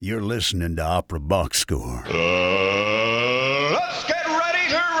You're listening to Opera Box Score. Let's get ready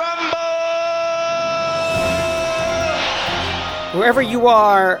to rumble! Wherever you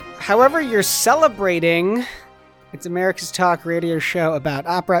are, however you're celebrating, it's America's talk radio show about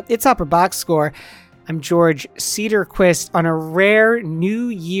opera. It's Opera Box Score. I'm George Cedarquist on a rare New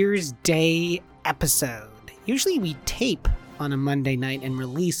Year's Day episode. Usually we tape on a Monday night and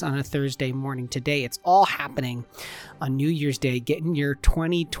release on a Thursday morning. Today, it's all happening on New Year's Day, getting your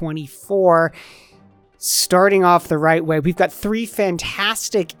 2024 starting off the right way. We've got three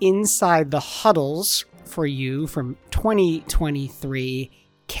fantastic Inside the Huddles for you from 2023.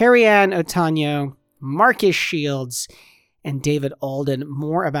 Kerriann, Otaño, Marcus Shields, and David Alden.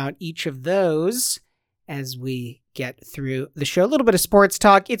 More about each of those as we get through the show. A little bit of sports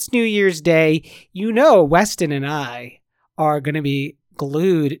talk. It's New Year's Day. You know, Weston and I are going to be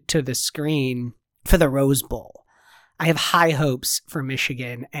glued to the screen for the Rose Bowl. I have high hopes for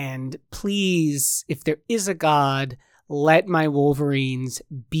Michigan, and please, if there is a God, let my Wolverines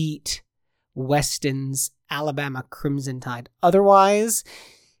beat Weston's Alabama Crimson Tide. Otherwise,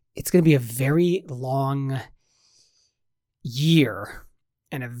 it's going to be a very long year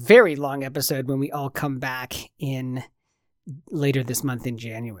and a very long episode when we all come back in later this month in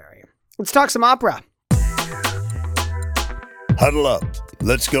January. Let's talk some opera. Huddle up.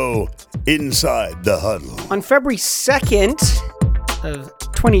 Let's go inside the huddle. On February 2nd of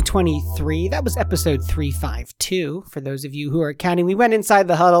 2023, that was episode 352. For those of you who are counting, we went inside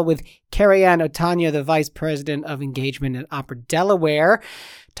the huddle with Kerriann Otaño, the Vice President of Engagement at Opera Delaware.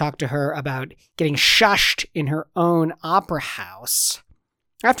 Talked to her about getting shushed in her own opera house.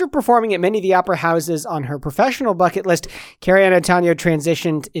 After performing at many of the opera houses on her professional bucket list, Kerriann Otaño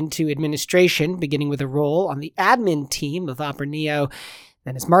transitioned into administration, beginning with a role on the admin team of Opera Neo,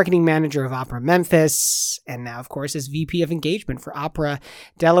 then as marketing manager of Opera Memphis, and now, of course, as VP of Engagement for Opera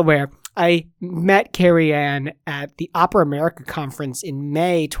Delaware. I met Kerriann at the Opera America conference in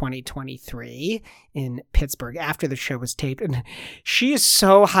May 2023 in Pittsburgh after the show was taped, and she is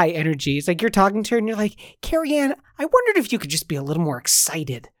so high energy. It's like you're talking to her and you're like, Kerriann, I wondered if you could just be a little more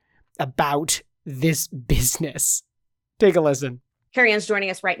excited about this business. Take a listen. Kerriann's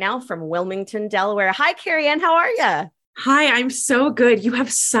joining us right now from Wilmington, Delaware. Hi, Kerriann. How are you? Hi, I'm so good. You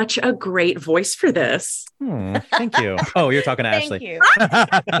have such a great voice for this. Thank you. Oh, you're talking to Ashley. Thank you.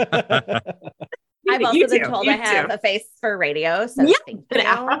 I've also been told I have a face for radio. So thank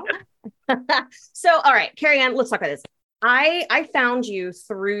you. So, all right, Kerriann, let's talk about this. I found you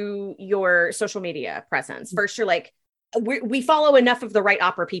through your social media presence. First, you're like, we follow enough of the right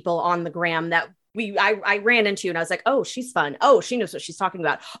opera people on the gram that I ran into you and I was like, oh, she's fun. Oh, she knows what she's talking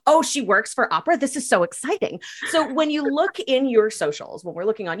about. Oh, she works for opera. This is so exciting. So when you look in your socials, when we're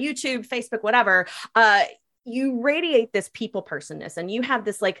looking on YouTube, Facebook, whatever, you radiate this people personness and you have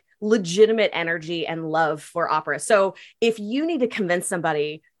this like legitimate energy and love for opera. So if you need to convince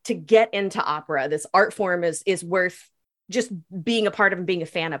somebody to get into opera, this art form is worth just being a part of and being a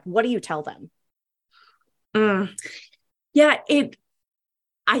fan of, what do you tell them?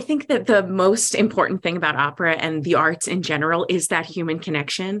 I think that the most important thing about opera and the arts in general is that human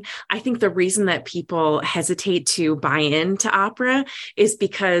connection. I think the reason that people hesitate to buy into opera is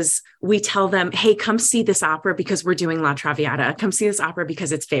because we tell them, hey, come see this opera because we're doing La Traviata. Come see this opera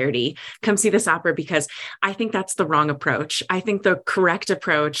because it's Verdi. Come see this opera because I think that's the wrong approach. I think the correct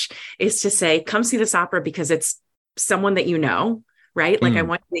approach is to say, come see this opera because it's someone that you know. Right? Like I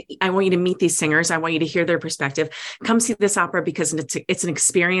want you to meet these singers. I want you to hear their perspective. Come see this opera because it's an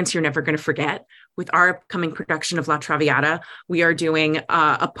experience you're never going to forget. With our upcoming production of La Traviata, we are doing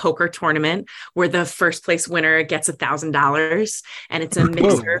a poker tournament where the first place winner gets $1,000, and it's a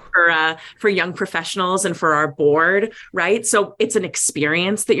mixer for young professionals and for our board. Right? So it's an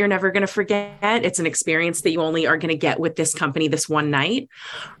experience that you're never going to forget. It's an experience that you only are going to get with this company this one night.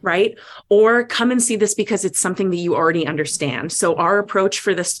 Right? Or come and see this because it's something that you already understand. So our approach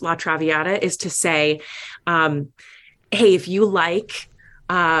for this La Traviata is to say, hey, if you like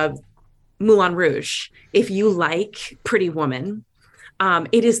Moulin Rouge, if you like Pretty Woman,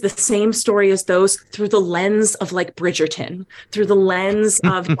 it is the same story as those through the lens of like Bridgerton, through the lens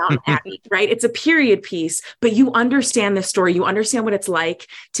of Downton Abbey, right? It's a period piece, but you understand the story. You understand what it's like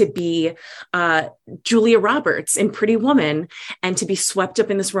to be Julia Roberts in Pretty Woman and to be swept up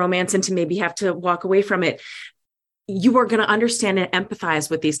in this romance and to maybe have to walk away from it. You are going to understand and empathize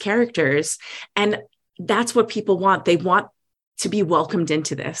with these characters. And that's what people want. They want to be welcomed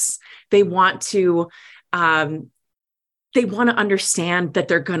into this. They want to they want to understand that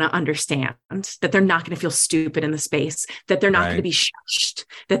they're going to understand, that they're not going to feel stupid in the space, that they're not going to be shushed,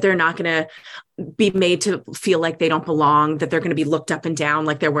 that they're not going to be made to feel like they don't belong, that they're going to be looked up and down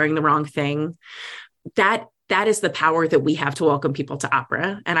like they're wearing the wrong thing. That is the power that we have to welcome people to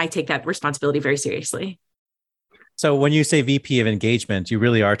opera. And I take that responsibility very seriously. So when you say VP of engagement, you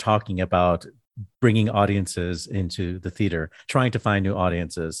really are talking about bringing audiences into the theater, trying to find new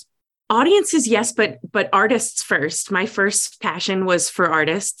audiences. Audiences, yes, but artists first. My first passion was for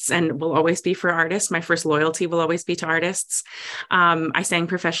artists and will always be for artists. My first loyalty will always be to artists. I sang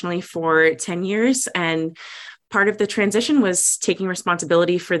professionally for 10 years, and part of the transition was taking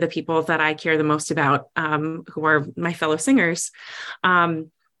responsibility for the people that I care the most about, who are my fellow singers.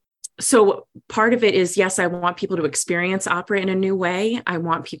 So part of it is, yes, I want people to experience opera in a new way. I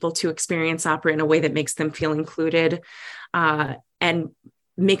want people to experience opera in a way that makes them feel included, and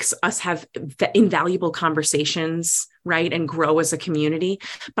makes us have invaluable conversations, right? And grow as a community.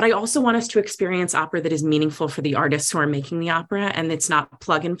 But I also want us to experience opera that is meaningful for the artists who are making the opera, and it's not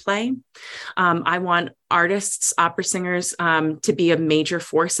plug and play. I want artists, opera singers, to be a major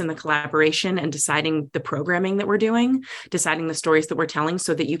force in the collaboration and deciding the programming that we're doing, deciding the stories that we're telling,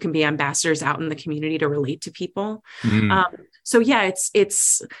 so that you can be ambassadors out in the community to relate to people. So yeah,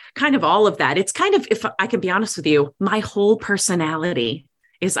 it's kind of all of that. It's kind of, if I can be honest with you, my whole personality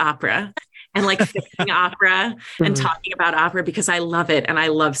is opera, and like fixing opera and talking about opera, because I love it and I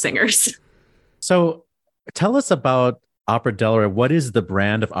love singers. So tell us about Opera Delaware. What is the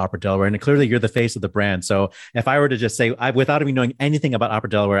brand of Opera Delaware? And clearly you're the face of the brand. So if I were to just say, without even knowing anything about Opera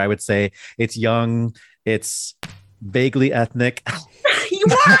Delaware, I would say it's young, it's vaguely ethnic. You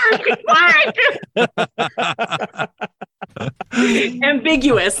are.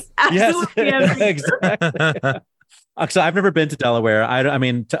 Ambiguous. Absolutely ambiguous. Exactly. So I've never been to Delaware. I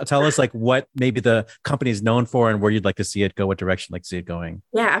mean, tell us like what maybe the company is known for and where you'd like to see it go, what direction you'd like to see it going.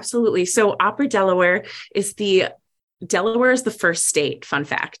 Yeah, absolutely. So Opera Delaware is the first state. Fun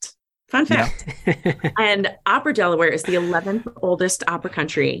fact. Yeah. And Opera Delaware is the 11th oldest opera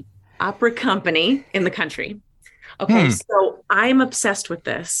company in the country. Okay, so I'm obsessed with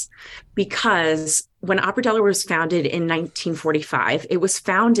this because when Opera Delaware was founded in 1945, it was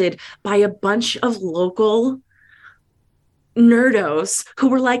founded by a bunch of local nerdos who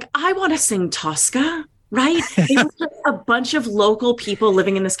were like, I want to sing Tosca, right? It was just a bunch of local people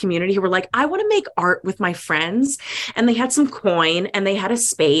living in this community who were like, I want to make art with my friends. And they had some coin and they had a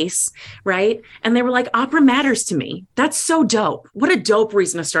space, right? And they were like, opera matters to me. That's so dope. What a dope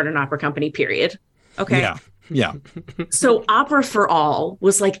reason to start an opera company, period. Okay. Yeah. So Opera for All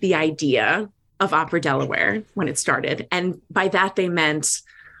was like the idea of Opera Delaware when it started. And by that, they meant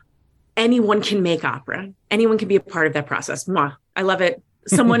anyone can make opera. Anyone can be a part of that process. Mwah. I love it.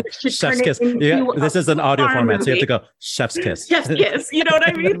 Someone should chef's turn kiss. it into Yeah, this is an audio format, movie. so you have to go chef's kiss. Chef's kiss. You know what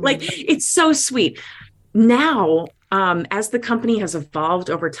I mean? Like, it's so sweet. Now, as the company has evolved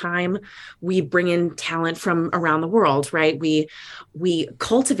over time, we bring in talent from around the world, right? We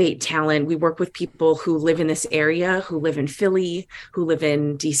cultivate talent. We work with people who live in this area, who live in Philly, who live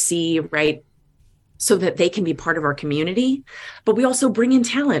in DC, right? So that they can be part of our community. But we also bring in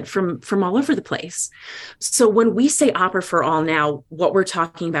talent from all over the place. So when we say Opera for All now, what we're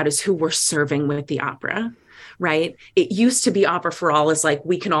talking about is who we're serving with the opera, right? It used to be Opera for All is like,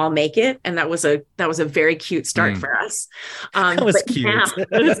 we can all make it. And that was a very cute start for us. That was cute. It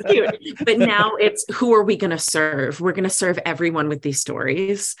was cute. But now it's, who are we going to serve? We're going to serve everyone with these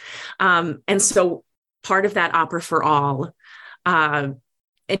stories. And so part of that Opera for All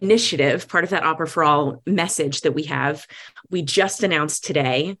initiative, part of that Opera for All message that we have, we just announced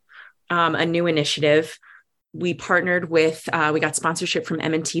today a new initiative. We partnered with, we got sponsorship from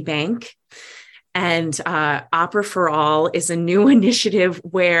M&T Bank, and Opera for All is a new initiative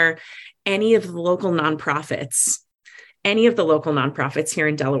where any of the local nonprofits here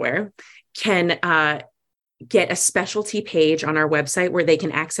in Delaware can get a specialty page on our website where they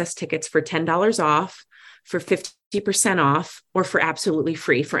can access tickets for $10 off, for 50% off, or for absolutely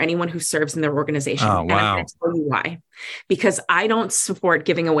free for anyone who serves in their organization. Oh, wow. And I'm going to tell you why. Because I don't support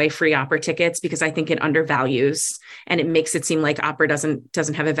giving away free opera tickets, because I think it undervalues and it makes it seem like opera doesn't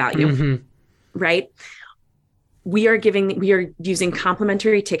have a value, right? We are using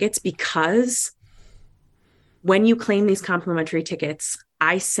complimentary tickets because when you claim these complimentary tickets,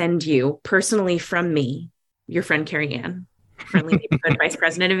 I send you personally from me, your friend Kerriann, friendly neighborhood vice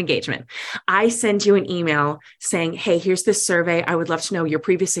president of engagement. I send you an email saying, hey, here's this survey. I would love to know your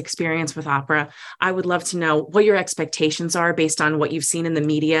previous experience with opera. I would love to know what your expectations are based on what you've seen in the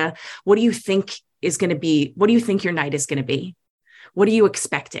media. What do you think what do you think your night is going to be? What are you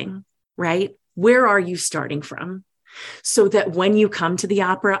expecting, right? Where are you starting from? so that when you come to the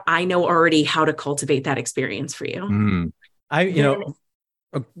opera, I know already how to cultivate that experience for you.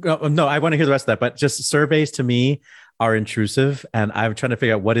 No, I want to hear the rest of that, but just surveys to me are intrusive, and I'm trying to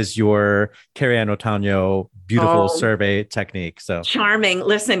figure out what is your Kerriann Otaño beautiful survey technique. So charming.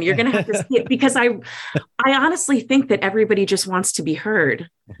 Listen, you're going to have to see it, because I honestly think that everybody just wants to be heard.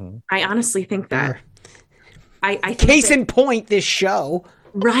 Mm-hmm. I honestly think that. I think case in point, this show.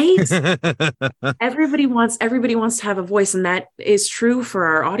 Right? everybody wants to have a voice, and that is true for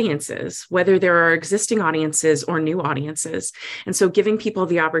our audiences, whether there are existing audiences or new audiences. And so giving people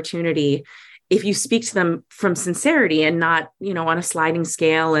the opportunity, if you speak to them from sincerity and not, on a sliding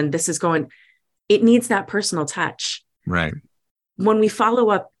scale, and this is going, it needs that personal touch. Right. When we follow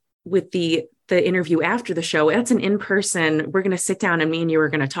up with the interview after the show, that's an in-person, we're going to sit down and me and you are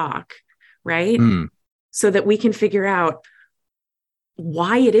going to talk, right? So that we can figure out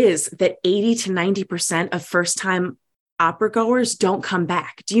why it is that 80 to 90% of first-time opera goers don't come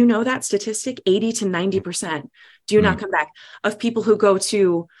back. Do you know that statistic? 80 to 90% do not come back, of people who go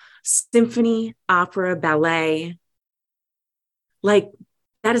to symphony, opera, ballet. Like,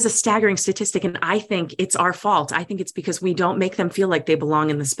 that is a staggering statistic. And I think it's our fault. I think it's because we don't make them feel like they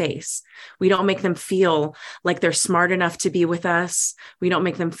belong in the space. We don't make them feel like they're smart enough to be with us. We don't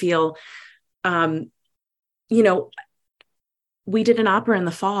make them feel, we did an opera in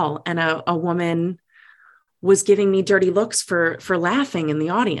the fall, and a woman was giving me dirty looks for laughing in the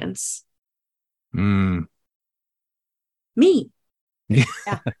audience. Me.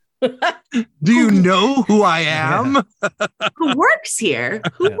 Yeah. Do you know who I am? Who works here?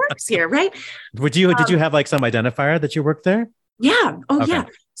 Right? Did you have like some identifier that you worked there? Yeah. Oh, okay. Yeah.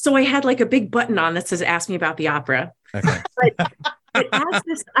 So I had like a big button on that says, "Ask me about the opera." Okay. But as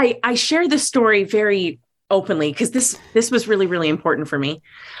this, I share this story very openly, because this was really, really important for me.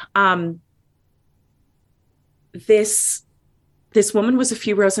 This woman was a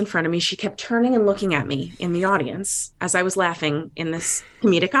few rows in front of me. She kept turning and looking at me in the audience as I was laughing in this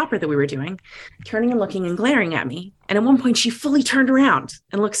comedic opera that we were doing, turning and looking and glaring at me. And at one point, she fully turned around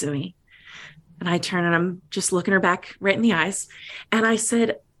and looks at me. And I turn, and I'm just looking her back right in the eyes. And I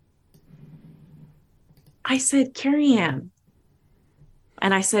said, "Kerriann."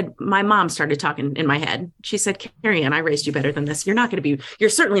 And I said, my mom started talking in my head. She said, "Kerriann, I raised you better than this. You're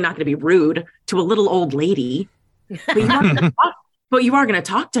certainly not going to be rude to a little old lady, but you are going to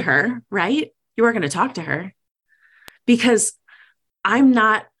talk to her, right? You are going to talk to her, because I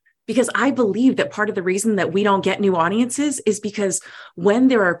believe that part of the reason that we don't get new audiences is because when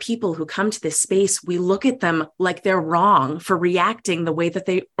there are people who come to this space, we look at them like they're wrong for reacting the way that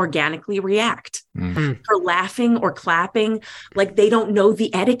they organically react, for laughing or clapping, like they don't know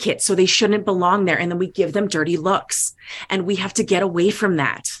the etiquette, so they shouldn't belong there. And then we give them dirty looks, and we have to get away from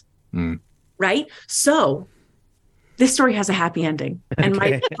that. Right? So this story has a happy ending, and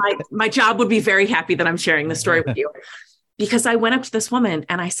my job would be very happy that I'm sharing this story with you. Because I went up to this woman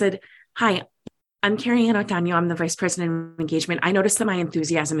and I said, "Hi, I'm Kerriann Otaño. I'm the vice president of engagement. I noticed that my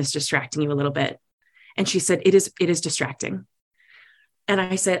enthusiasm is distracting you a little bit." And she said, it is distracting. And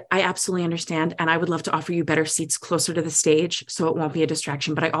I said, "I absolutely understand. And I would love to offer you better seats closer to the stage so it won't be a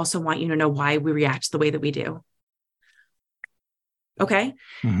distraction. But I also want you to know why we react the way that we do." Okay.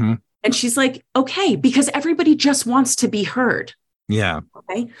 Mm-hmm. And she's like, "Okay, because everybody just wants to be heard." Yeah.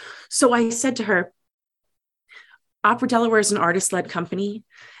 Okay. So I said to her, Opera Delaware is an artist-led company.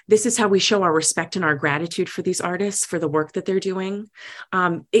 This is how we show our respect and our gratitude for these artists, for the work that they're doing.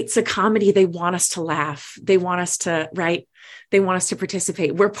 It's a comedy. They want us to laugh. They want us to write. They want us to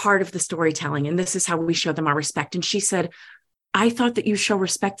participate. We're part of the storytelling, and this is how we show them our respect. And she said, "I thought that you show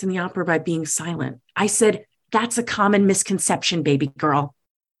respect in the opera by being silent." I said, "That's a common misconception, baby girl."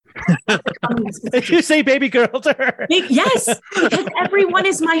 Did you say baby girl to her? Yes, because everyone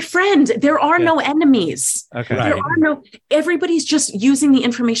is my friend. There are no enemies. Okay. Everybody's just using the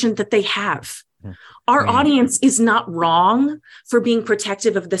information that they have. Our audience is not wrong for being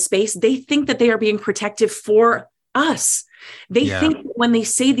protective of the space. They think that they are being protective for us. They think when they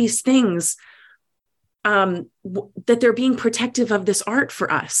say these things, that they're being protective of this art for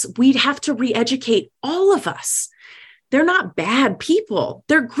us. We'd have to re-educate all of us. They're not bad people.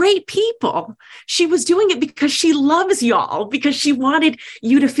 They're great people. She was doing it because she loves y'all, because she wanted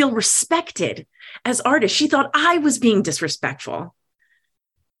you to feel respected as artists. She thought I was being disrespectful.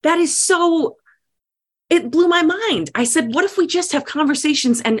 That is so, it blew my mind. I said, what if we just have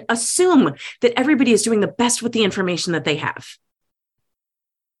conversations and assume that everybody is doing the best with the information that they have?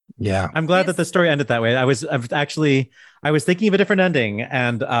 Yeah. I'm glad that the story ended that way. I was thinking of a different ending,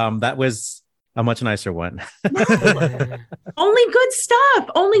 and that was a much nicer one. Only good stuff.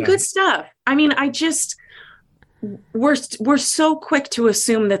 Good stuff. I mean, we're so quick to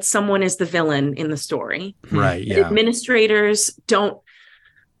assume that someone is the villain in the story. Right. Yeah. Administrators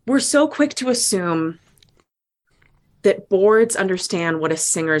we're so quick to assume that boards understand what a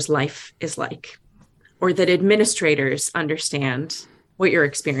singer's life is like, or that administrators understand what your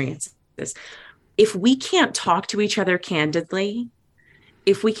experience is. If we can't talk to each other candidly,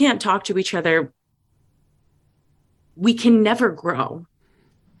 if we can't talk to each other, we can never grow.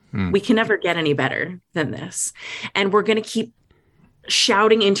 We can never get any better than this. And we're going to keep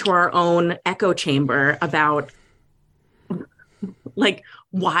shouting into our own echo chamber about like,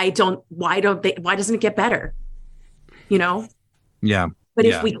 why doesn't it get better? You know? Yeah. But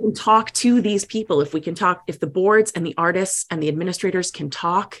if we can talk to these people, if the boards and the artists and the administrators can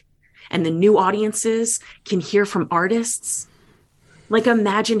talk, and the new audiences can hear from artists, like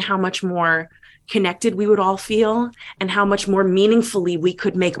imagine how much more connected we would all feel and how much more meaningfully we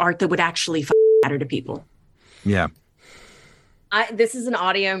could make art that would actually matter to people. Yeah. This is an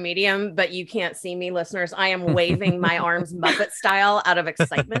audio medium, but you can't see me, listeners. I am waving my arms Muppet style out of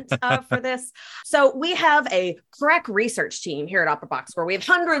excitement for this. So we have a crack research team here at Opera Box where we have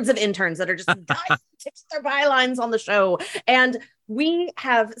hundreds of interns that are just dying to their bylines on the show. And we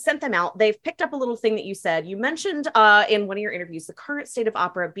have sent them out. They've picked up a little thing that you said. You mentioned in one of your interviews, the current state of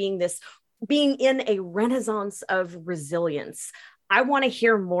opera being in a renaissance of resilience. I want to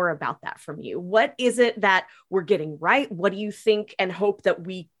hear more about that from you. What is it that we're getting right? What do you think and hope that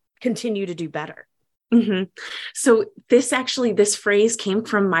we continue to do better? Mm-hmm. So this phrase came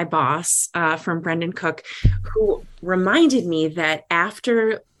from my boss, from Brendan Cook, who reminded me that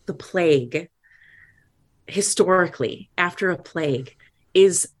after the plague, historically, after a plague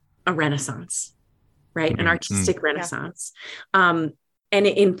is a renaissance, right? An artistic renaissance. And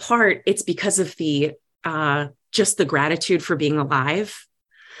in part, it's because of the just the gratitude for being alive,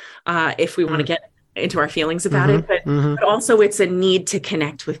 if we want to get into our feelings about it, but also it's a need to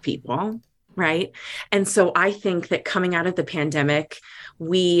connect with people, right? And so I think that coming out of the pandemic,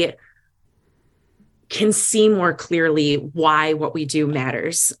 we can see more clearly why what we do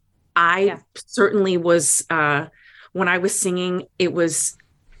matters. I certainly was, when I was singing, it was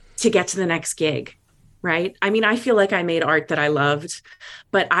to get to the next gig. Right. I mean, I feel like I made art that I loved,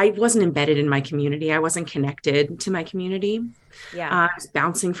 but I wasn't embedded in my community. I wasn't connected to my community. I was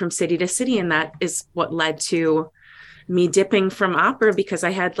bouncing from city to city. And that is what led to me dipping from opera, because I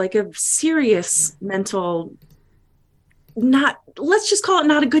had like a serious mental, let's just call it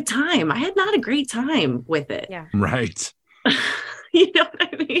not a good time. I had not a great time with it. Yeah. Right. You know what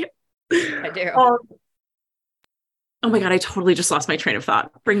I mean? I do. Oh my God, I totally just lost my train of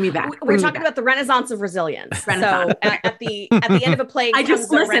thought. Bring me back. We're talking about the renaissance of resilience. So at the end of a plague, I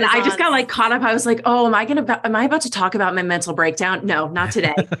just got like caught up. I was like, oh, am I about to talk about my mental breakdown? No, not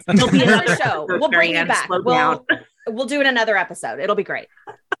today. There'll be another show. We'll bring you back. We'll do it another episode. It'll be great.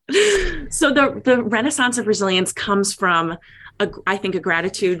 So the renaissance of resilience comes from I think a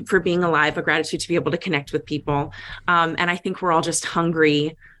gratitude for being alive, a gratitude to be able to connect with people. And I think we're all just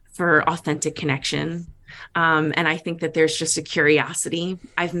hungry for authentic connection. And I think that there's just a curiosity.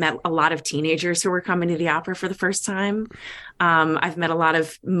 I've met a lot of teenagers who were coming to the opera for the first time. I've met a lot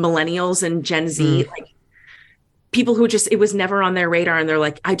of millennials and Gen Z, like people who it was never on their radar. And they're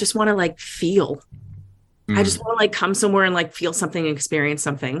like, I just want to like feel, I just want to like come somewhere and like feel something and experience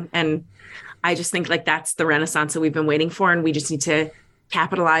something. And I just think like that's the renaissance that we've been waiting for. And we just need to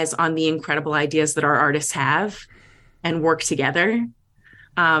capitalize on the incredible ideas that our artists have and work together.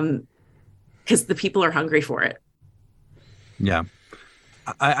 Because the people are hungry for it. Yeah.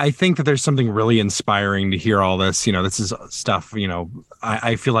 I think that there's something really inspiring to hear all this. You know, this is stuff, you know,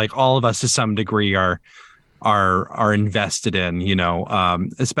 I feel like all of us to some degree are invested in, you know,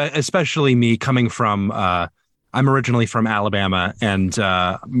 especially me coming from, I'm originally from Alabama, and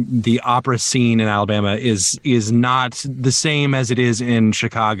the opera scene in Alabama is not the same as it is in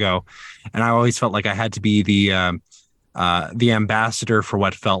Chicago. And I always felt like I had to be the ambassador for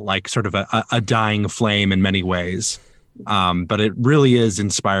what felt like sort of a dying flame in many ways. But it really is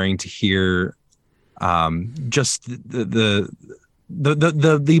inspiring to hear just the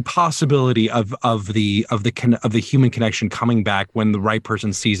possibility of the human connection coming back when the right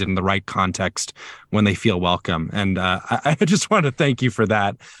person sees it in the right context, when they feel welcome. And I just want to thank you for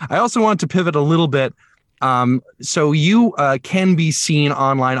that. I also want to pivot a little bit. So you can be seen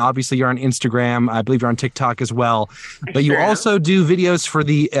online. Obviously, you're on Instagram. I believe you're on TikTok as well. But you also do videos for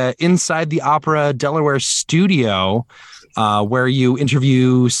the Inside the Opera Delaware studio, where you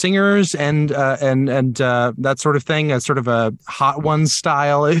interview singers and that sort of thing, a sort of a Hot Ones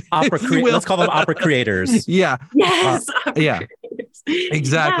style. Let's call them opera creators. Yeah. Yes. Yeah.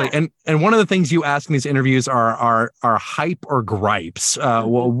 Exactly. Yeah. And one of the things you ask in these interviews are hype or gripes.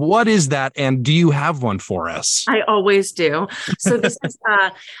 What is that? And do you have one for us? I always do. So this is,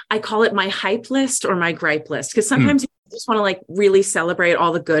 I call it my hype list or my gripe list, because sometimes you just want to like really celebrate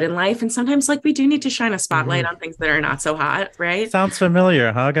all the good in life. And sometimes like we do need to shine a spotlight on things that are not so hot, right? Sounds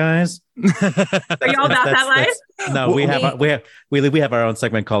familiar, huh, guys? Are y'all about that life? No, we have our own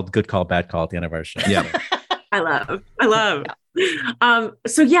segment called Good Call, Bad Call at the end of our show. Yeah. I love.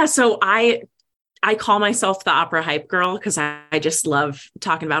 So I call myself the opera hype girl because I just love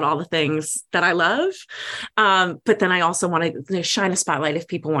talking about all the things that I love. But then I also want to shine a spotlight if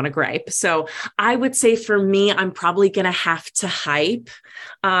people want to gripe. So I would say for me, I'm probably going to have to hype.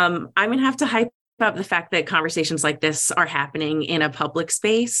 I'm going to have to hype up the fact that conversations like this are happening in a public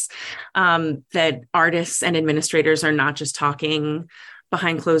space, that artists and administrators are not just talking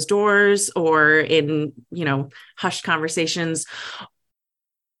behind closed doors or in, hushed conversations.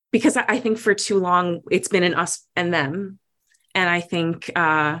 Because I think for too long, it's been an us and them. And I think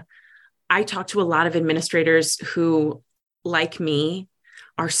I talk to a lot of administrators who, like me,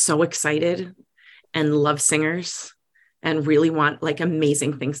 are so excited and love singers and really want like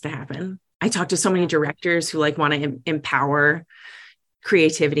amazing things to happen. I talk to so many directors who like want to empower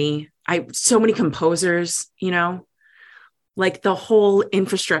creativity. So many composers, like the whole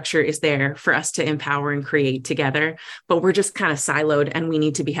infrastructure is there for us to empower and create together, but we're just kind of siloed, and we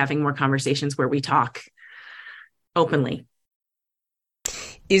need to be having more conversations where we talk openly.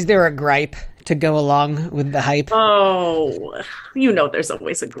 Is there a gripe to go along with the hype? Oh, there's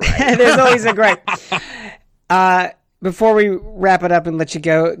always a gripe. There's always a gripe. Before we wrap it up and let you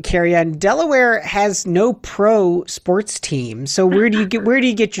go, Kerriann, Delaware has no pro sports team. So where do you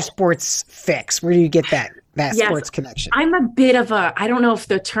get your sports fix? Where do you get that sports connection? I'm a bit of I don't know if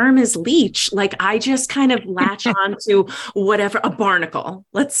the term is leech. Like I just kind of latch on to whatever, a barnacle.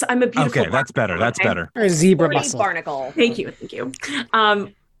 I'm a beautiful. Okay, that's better. That's better. Or a zebra mussel. Barnacle. Thank you.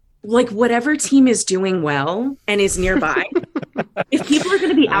 Like whatever team is doing well and is nearby. If people are going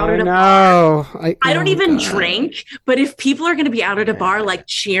to be out at a bar, I don't even drink, but if people are going to be out at a bar, like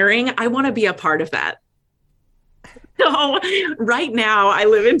cheering, I want to be a part of that. So right now I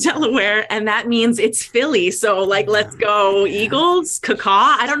live in Delaware, and that means it's Philly. So like, let's go Eagles,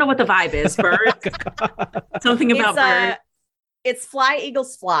 caw. I don't know what the vibe is. Birds. Something about birds. It's Fly,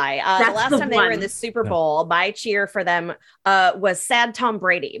 Eagles, Fly. The last time they were in the Super Bowl, my cheer for them was sad Tom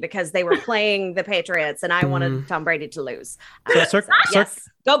Brady, because they were playing the Patriots, and I wanted Tom Brady to lose. Yes,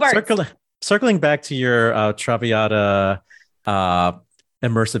 go Birds. Circling back to your Traviata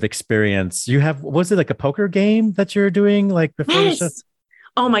immersive experience, was it like a poker game that you're doing like before the show?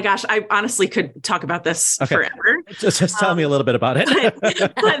 Oh my gosh, I honestly could talk about this forever. Just tell me a little bit about it.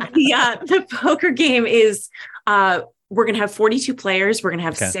 But the poker game is we're going to have 42 players. We're going to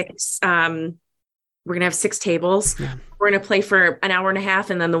have six. We're going to have 6 tables. Yeah. We're going to play for an hour and a half,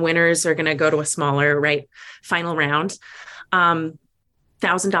 and then the winners are going to go to a smaller final round.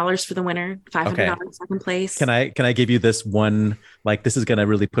 $1,000 for the winner, $500 second place. Can I give you this one? Like, this is going to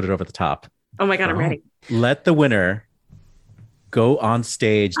really put it over the top. Oh my God, I'm ready. Let the winner go on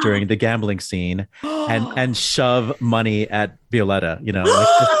stage during the gambling scene and shove money at Violetta.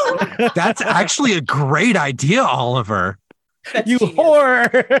 That's actually a great idea, Oliver. You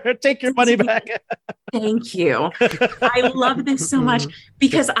whore! Take your money back. Thank you. I love this so much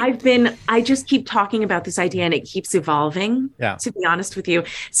because I just keep talking about this idea and it keeps evolving, to be honest with you.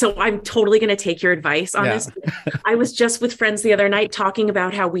 So I'm totally going to take your advice on this. I was just with friends the other night talking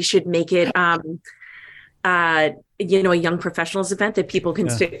about how we should make it, a young professionals event that people can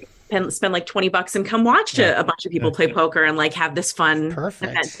spend like $20 and come watch a bunch of people play poker and like have this fun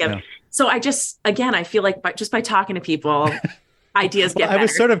event together. Yeah. So I feel like by talking to people, ideas get better. I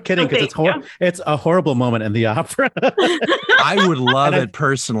was sort of kidding because it's a horrible moment in the opera. I would love it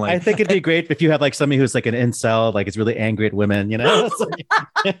personally. I think it'd be great if you have like somebody who's like an incel, like is really angry at women,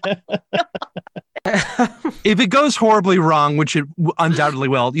 If it goes horribly wrong, which it undoubtedly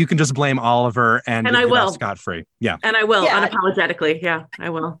will, you can just blame Oliver and I will scot-free. Yeah. And I will unapologetically. Yeah, I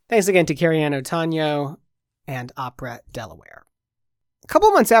will. Thanks again to Kerriann Otaño and Opera Delaware. A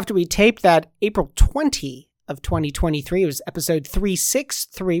couple months after we taped that, April 20 of 2023, it was episode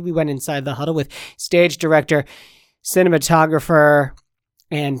 363. We went inside the huddle with stage director, cinematographer,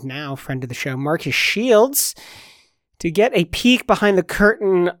 and now friend of the show, Marcus Shields, to get a peek behind the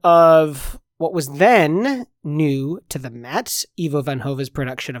curtain of what was then new to the Met, Ivo Van Hove's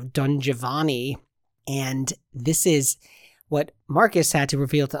production of Don Giovanni. And this is what Marcus had to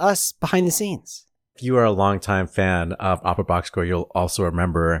reveal to us behind the scenes. If you are a longtime fan of Opera Box Score, you'll also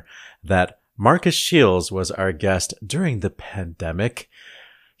remember that Marcus Shields was our guest during the pandemic.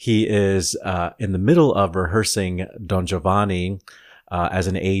 He is in the middle of rehearsing Don Giovanni as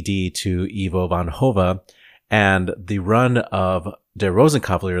an AD to Ivo van Hove, and the run of Der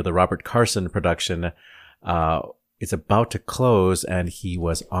Rosenkavalier, the Robert Carson production, is about to close, and he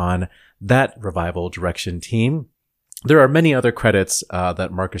was on that revival direction team. There are many other credits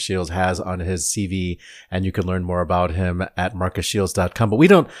that Marcus Shields has on his CV, and you can learn more about him at marcusshields.com. But we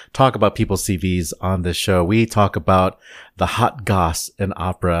don't talk about people's CVs on this show. We talk about the hot goss in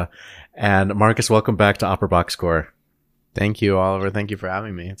opera. And Marcus, welcome back to Opera Box Score. Thank you, Oliver. Thank you for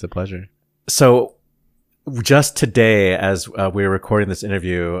having me. It's a pleasure. So just today, as we were recording this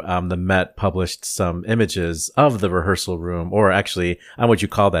interview, the Met published some images of the rehearsal room, or actually on what you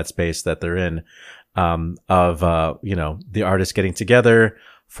call that space that they're in, of the artists getting together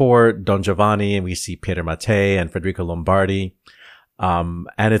for Don Giovanni, and we see Peter Mattei and Federico Lombardi. And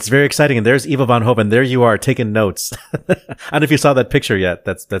it's very exciting. And there's Ivo van Hove, and there you are taking notes. I don't know if you saw that picture yet.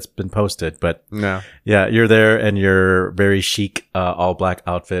 That's been posted, but no. Yeah, you're there in your very chic, all black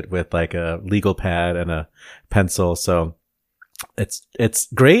outfit with like a legal pad and a pencil. So it's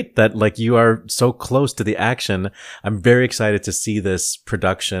great that like you are so close to the action. I'm very excited to see this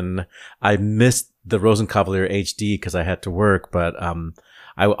production. I missed the Rosenkavalier HD because I had to work, but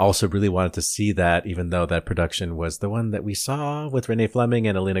I also really wanted to see that, even though that production was the one that we saw with Renee Fleming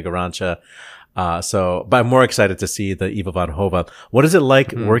and Alina Garancha. But I'm more excited to see the Ivo van Hove. What is it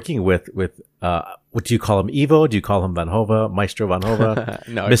like working with what do you call him? Ivo? Do you call him Van Hove? Maestro Van Hove?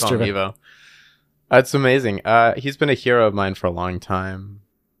 No, I call him Ivo. It's amazing. He's been a hero of mine for a long time.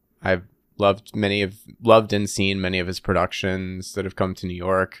 I've loved and seen many of his productions that have come to New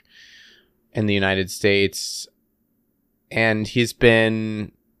York and the United States. And he's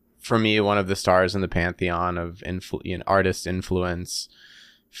been, for me, one of the stars in the pantheon of artist influence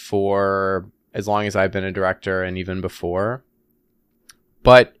for as long as I've been a director and even before.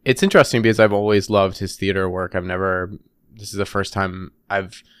 But it's interesting because I've always loved his theater work. This is the first time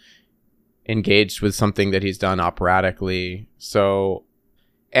I've engaged with something that he's done operatically. So,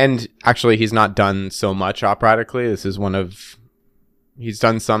 and actually he's not done so much operatically. This is he's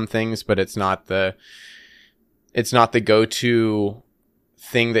done some things, but it's not the go-to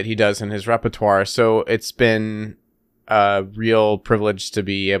thing that he does in his repertoire. So it's been a real privilege to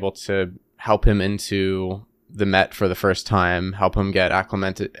be able to help him into the Met for the first time, help him get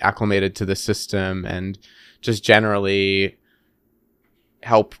acclimated to the system, and just generally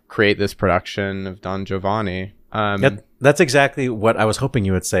help create this production of Don Giovanni. That's exactly what I was hoping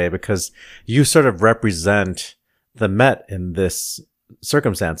you would say, because you sort of represent the Met in this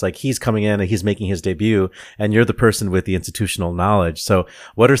circumstance. Like, he's coming in and he's making his debut, and you're the person with the institutional knowledge. So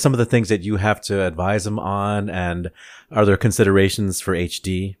what are some of the things that you have to advise him on, and are there considerations for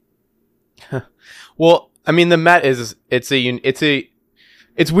HD? Well, I mean, the Met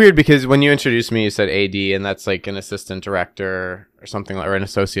it's weird because when you introduced me, you said AD, and that's like an assistant director or something, or an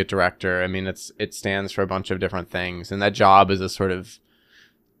associate director. I mean, it stands for a bunch of different things, and that job is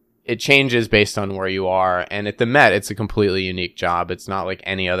it changes based on where you are. And at the Met, it's a completely unique job. It's not like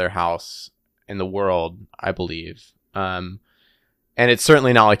any other house in the world, I believe. And it's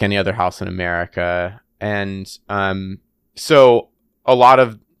certainly not like any other house in America. And so a lot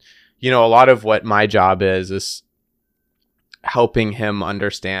of what my job is helping him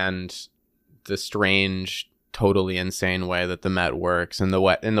understand the strange, totally insane way that the Met works, and the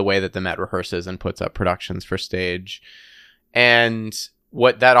way that the Met rehearses and puts up productions for stage. And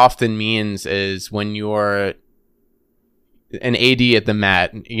what that often means is when you're an AD at the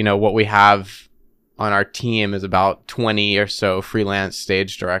Met, what we have on our team is about 20 or so freelance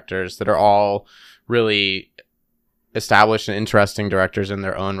stage directors that are all really established and interesting directors in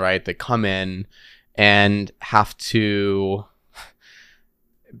their own right, that come in and have to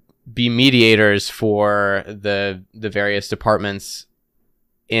be mediators for the various departments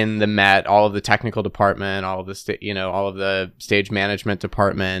in the Met, all of the technical department, all of the stage management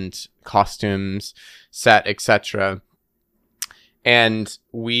department, costumes, set, etc. And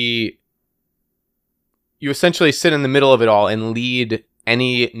you essentially sit in the middle of it all and lead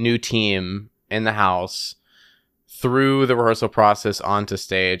any new team in the house through the rehearsal process onto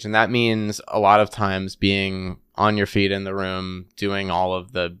stage. And that means a lot of times being on your feet in the room, doing all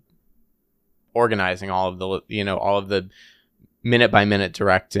of the organizing, all of the minute by minute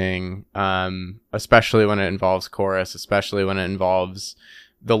directing, especially when it involves chorus, especially when it involves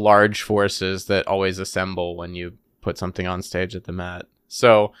the large forces that always assemble when you put something on stage at the Met.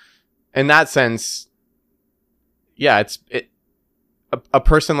 So in that sense, yeah, a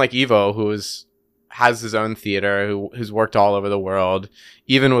person like Ivo, who has his own theater, who's worked all over the world,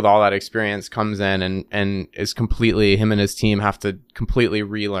 even with all that experience, comes in and is completely, him and his team have to completely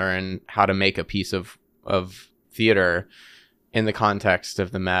relearn how to make a piece of theater in the context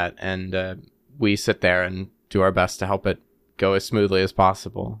of the Met. And we sit there and do our best to help it go as smoothly as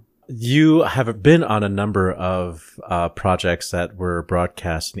possible. You have been on a number of projects that were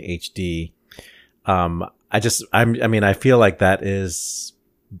broadcast in HD. I feel like that is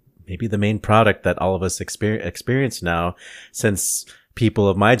maybe the main product that all of us experience now, since people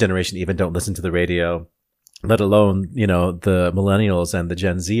of my generation even don't listen to the radio, let alone, the millennials and the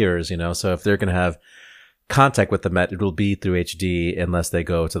Gen Zers, so if they're going to have contact with the Met, it will be through HD unless they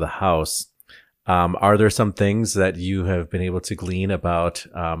go to the house. Are there some things that you have been able to glean about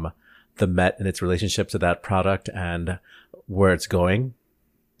the Met and its relationship to that product and where it's going?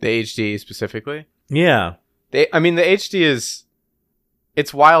 The HD specifically? Yeah. The HD is,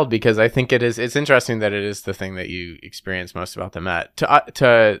 it's wild because I think it's interesting that it is the thing that you experience most about the Met.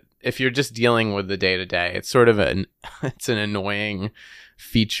 To if you're just dealing with the day to day, it's sort of it's an annoying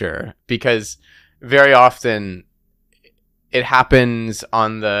feature because very often it happens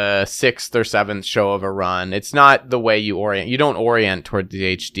on the 6th or 7th show of a run. It's not the way you orient. You don't orient toward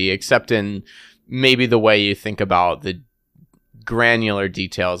the HD, except in maybe the way you think about the granular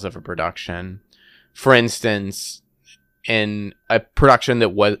details of a production. For instance, in a production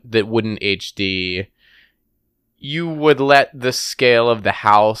that wouldn't HD, you would let the scale of the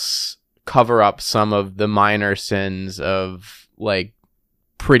house cover up some of the minor sins of like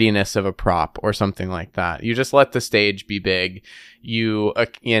prettiness of a prop or something like that. You just let the stage be big.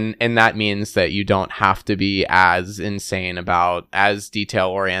 And that means that you don't have to be as insane about, as detail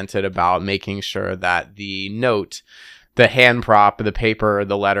oriented about making sure that the note, the hand prop, the paper,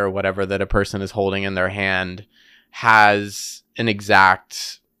 the letter, whatever that a person is holding in their hand has an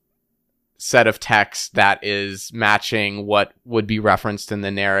exact set of text that is matching what would be referenced in the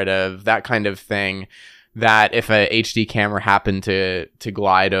narrative, that kind of thing. That if a HD camera happened to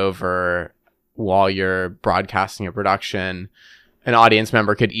glide over while you're broadcasting a production, an audience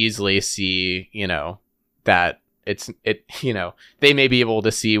member could easily see, that they may be able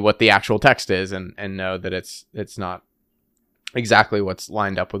to see what the actual text is and know that it's not exactly what's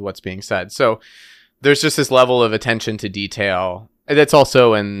lined up with what's being said. So there's just this level of attention to detail. That's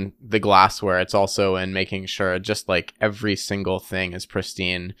also in the glassware. It's also in making sure just like every single thing is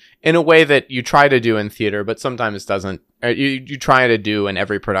pristine in a way that you try to do in theater, but sometimes doesn't. You try to do in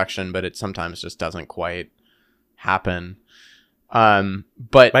every production, but it sometimes just doesn't quite happen.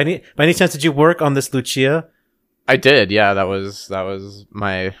 But by any chance, did you work on this Lucia? I did. Yeah, that was the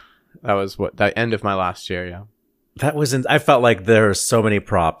end of my last year. Yeah. I felt like there were so many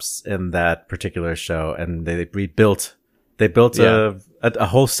props in that particular show, and they rebuilt. They built a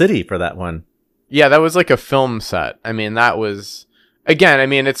whole city for that one. Yeah, that was like a film set. That was,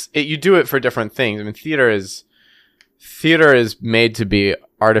 again, you do it for different things. Theater is made to be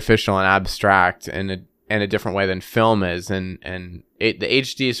artificial and abstract in a different way than film is, and the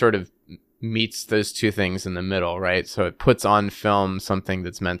HD sort of meets those two things in the middle, right? So it puts on film something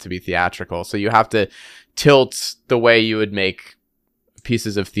that's meant to be theatrical. So you have to tilt the way you would make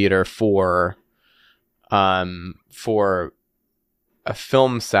pieces of theater for a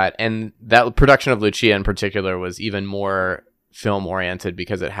film set. And that production of Lucia in particular was even more film oriented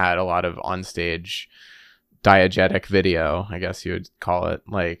because it had a lot of onstage diegetic video, I guess you would call it,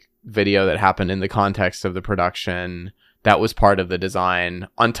 like video that happened in the context of the production that was part of the design,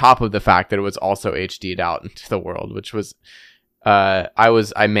 on top of the fact that it was also HD'd out into the world, which was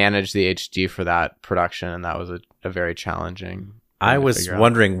I managed the HD for that production, and that was a very challenging. I was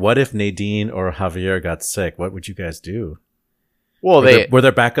wondering, what if Nadine or Javier got sick? What would you guys do? Well, were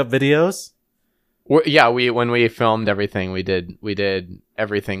there backup videos? When we filmed everything, we did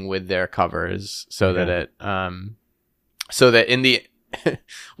everything with their covers so that in the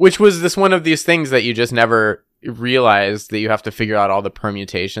which was this one of these things that you just never realize that you have to figure out all the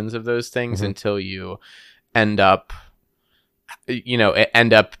permutations of those things until you end up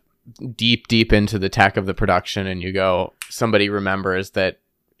deep into the tech of the production, and you go, somebody remembers that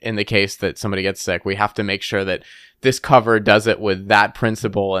in the case that somebody gets sick, we have to make sure that this cover does it with that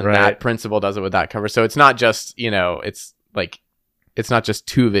principle, and that principle does it with that cover. So it's not just, it's not just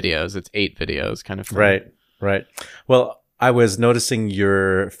 2 videos, it's 8 videos kind of thing. Right. Well, I was noticing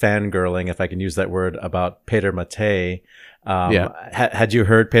your fangirling, if I can use that word, about Peter Mattei. Had you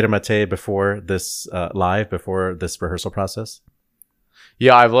heard Peter Mattei before this before this rehearsal process?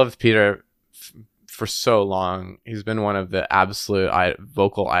 Yeah, I've loved Peter for so long. He's been one of the absolute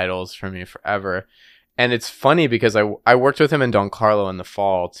vocal idols for me forever. And it's funny because I worked with him in Don Carlo in the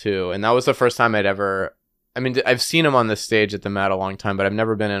fall too. And that was the first time I've seen him on the stage at the Met a long time, but I've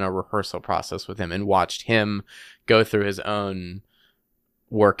never been in a rehearsal process with him and watched him go through his own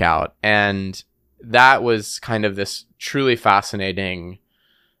workout. And that was kind of this truly fascinating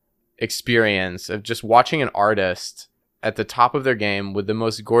experience of just watching an artist at the top of their game with the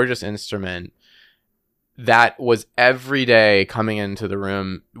most gorgeous instrument that was every day coming into the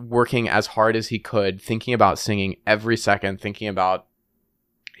room, working as hard as he could, thinking about singing every second, thinking about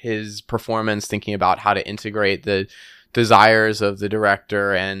his performance, thinking about how to integrate the desires of the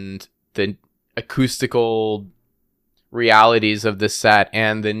director and the acoustical realities of the set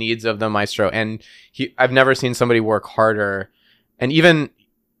and the needs of the maestro. And I've never seen somebody work harder. And even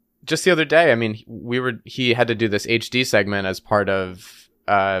just the other day, I mean, he had to do this HD segment as part of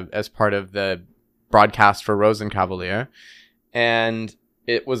the broadcast for Rosenkavalier, and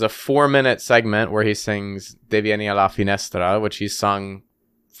it was a 4-minute segment where he sings De Vieni alla Finestra, which he's sung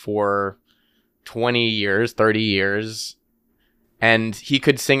for 20 years, 30 years, and he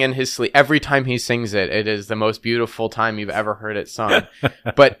could sing in his sleep. Every time he sings it, it is the most beautiful time you've ever heard it sung.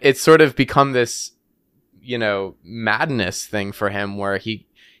 But it's sort of become this, madness thing for him where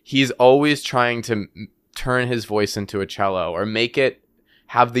he's always trying to turn his voice into a cello or make it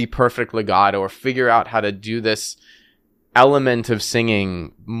have the perfect legato or figure out how to do this element of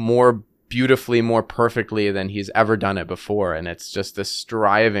singing more beautifully, more perfectly than he's ever done it before. And it's just this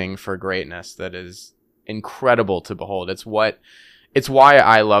striving for greatness that is incredible to behold. It's why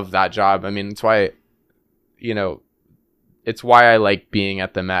I love that job. I mean, it's why I like being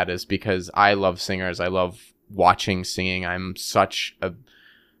at the Met, is because I love singers. I love watching singing.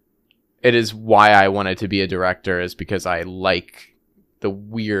 It is why I wanted to be a director, is because I like the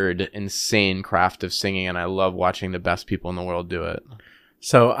weird, insane craft of singing, and I love watching the best people in the world do it.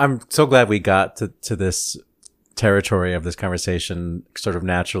 So I'm so glad we got to this territory of this conversation sort of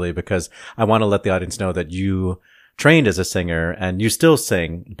naturally, because I want to let the audience know that you trained as a singer and you still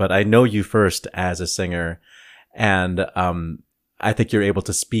sing, but I know you first as a singer. And I think you're able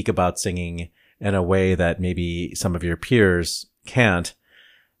to speak about singing in a way that maybe some of your peers can't.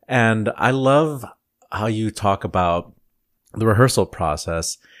 And I love how you talk about the rehearsal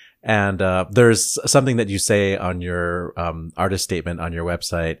process. And there's something that you say on your artist statement on your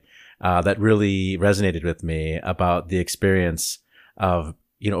website that really resonated with me about the experience of,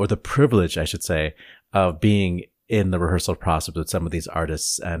 or the privilege, I should say, of being in the rehearsal process with some of these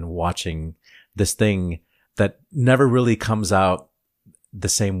artists and watching this thing that never really comes out the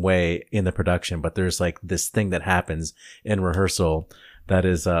same way in the production, but there's like this thing that happens in rehearsal that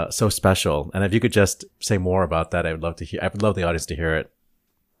is so special. And if you could just say more about that, I would love the audience to hear it.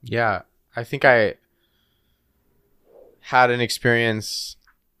 Yeah, I think I had an experience.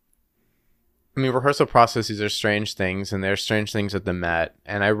 I mean, rehearsal processes are strange things, and they're strange things at the Met.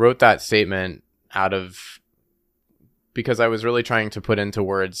 And I wrote that statement because I was really trying to put into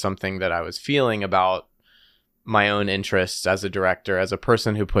words something that I was feeling about my own interests as a director, as a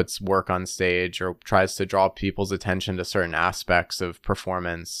person who puts work on stage or tries to draw people's attention to certain aspects of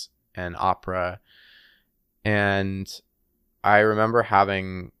performance and opera. And I remember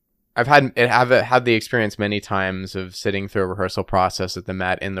I've had the experience many times of sitting through a rehearsal process at the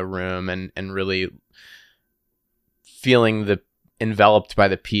Met in the room and really feeling enveloped by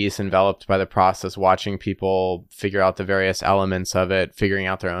the piece, enveloped by the process, watching people figure out the various elements of it, figuring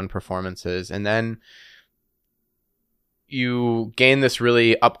out their own performances. And then you gain this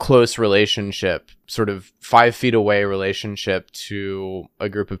really up close relationship, sort of 5 feet away relationship to a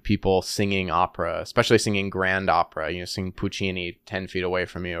group of people singing opera, especially singing grand opera, singing Puccini 10 feet away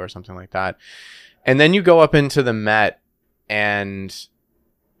from you or something like that. And then you go up into the Met and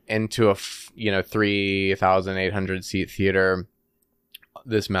into a 3,800 seat theater,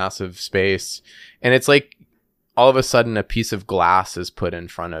 this massive space. And it's like all of a sudden a piece of glass is put in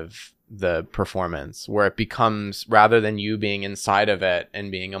front of the performance, where it becomes, rather than you being inside of it and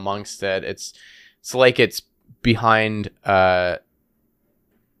being amongst it, it's like it's behind or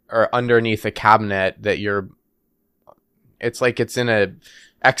underneath a cabinet that it's like it's in a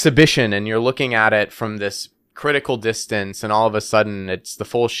exhibition and you're looking at it from this critical distance, and all of a sudden it's the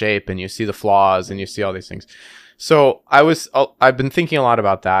full shape and you see the flaws and you see all these things. So I've been thinking a lot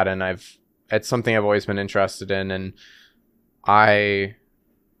about that, and it's something I've always been interested in. And I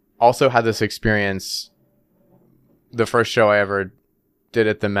also had this experience. The first show I ever did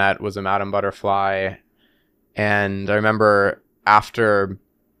at the Met was a Madame Butterfly. And I remember after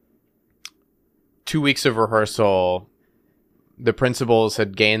 2 weeks of rehearsal, the principals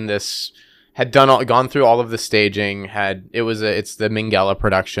had had gone through all of the staging. It's the Minghella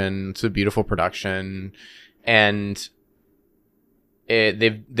production. It's a beautiful production, and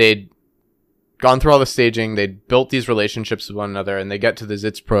they'd gone through all the staging. They'd built these relationships with one another, and they get to the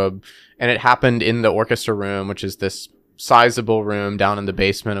Sitzprobe, and it happened in the orchestra room, which is this sizable room down in the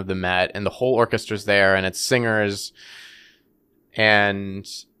basement of the Met, and the whole orchestra's there, and it's singers. And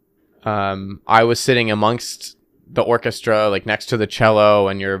I was sitting amongst the orchestra, like next to the cello,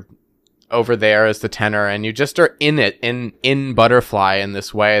 and you're over there as the tenor, and you just are in it, in Butterfly, in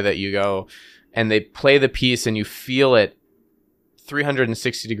this way that you go, and they play the piece, and you feel it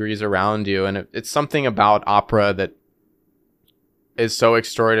 360 degrees around you. And it's something about opera that is so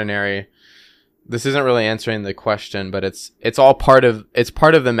extraordinary. This isn't really answering the question, but it's part of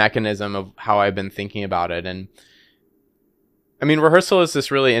the mechanism of how I've been thinking about it. And I mean, rehearsal is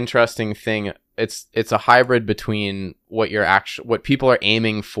this really interesting thing. It's a hybrid between what people are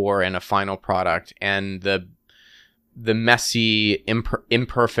aiming for in a final product and the messy,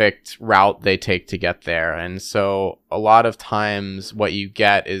 imperfect route they take to get there. And so a lot of times what you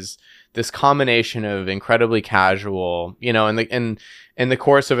get is this combination of incredibly casual, in the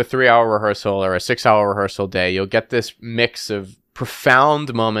course of a 3-hour rehearsal or a 6-hour rehearsal day, you'll get this mix of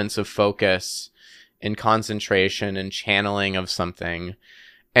profound moments of focus and concentration and channeling of something.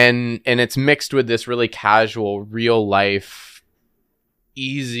 And it's mixed with this really casual, real life,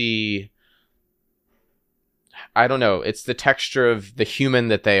 easy, I don't know, it's the texture of the human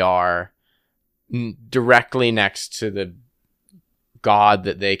that they are directly next to the God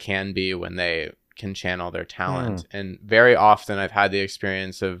that they can be when they can channel their talent. And very often I've had the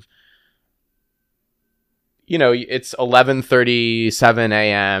experience of, it's 11:37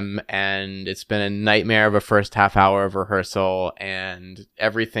 a.m. and it's been a nightmare of a first half hour of rehearsal, and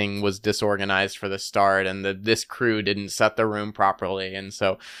everything was disorganized for the start, and this crew didn't set the room properly. And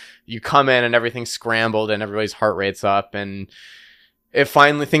so you come in and everything's scrambled and everybody's heart rate's up, and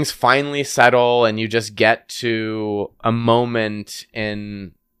things finally settle, and you just get to a moment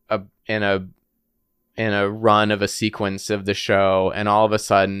in a run of a sequence of the show, and all of a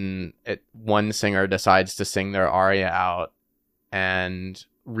sudden one singer decides to sing their aria out and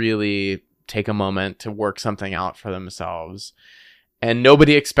really take a moment to work something out for themselves. And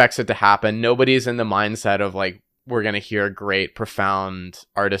nobody expects it to happen. Nobody's in the mindset of like, we're going to hear great, profound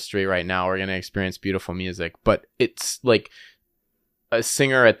artistry right now. We're going to experience beautiful music. But it's like a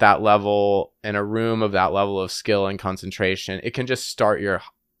singer at that level in a room of that level of skill and concentration, it can just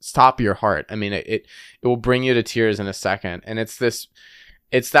stop your heart. I mean, it will bring you to tears in a second. And it's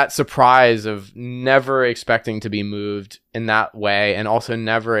that surprise of never expecting to be moved in that way, and also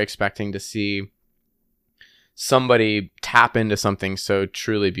never expecting to see somebody tap into something so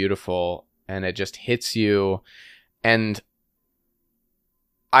truly beautiful, and it just hits you. And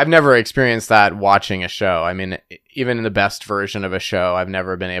I've never experienced that watching a show. I mean, even in the best version of a show, I've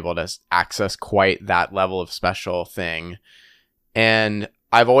never been able to access quite that level of special thing. And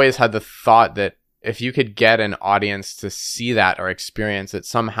I've always had the thought that if you could get an audience to see that or experience it,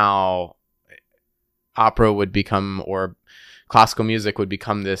 somehow opera would become, or classical music would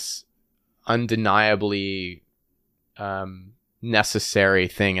become, this undeniably necessary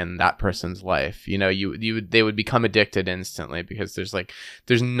thing in that person's life. They would become addicted instantly, because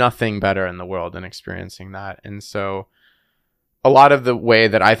there's nothing better in the world than experiencing that. And so a lot of the way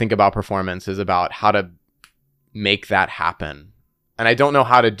that I think about performance is about how to make that happen. And I don't know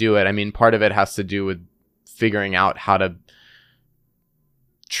how to do it. I mean, part of it has to do with figuring out how to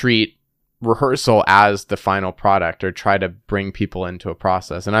treat rehearsal as the final product, or try to bring people into a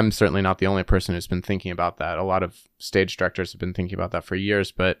process. And I'm certainly not the only person who's been thinking about that. A lot of stage directors have been thinking about that for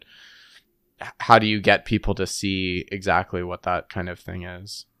years. But how do you get people to see exactly what that kind of thing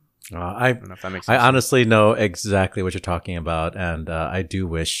is? I don't know if that makes sense. I honestly know exactly what you're talking about. And I do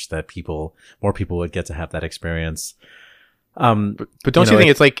wish that more people would get to have that experience. But don't you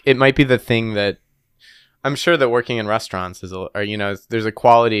think it's like, it might be the thing that I'm sure that working in restaurants is, there's a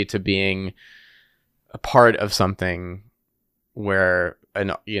quality to being a part of something where,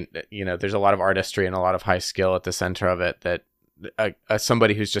 there's a lot of artistry and a lot of high skill at the center of it, that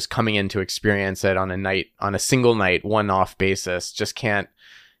somebody who's just coming in to experience it on a single night, one-off basis,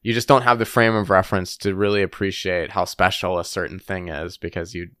 you just don't have the frame of reference to really appreciate how special a certain thing is,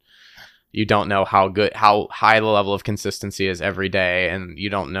 because you don't know how high the level of consistency is every day, and you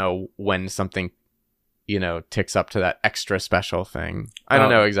don't know when something, ticks up to that extra special thing. I don't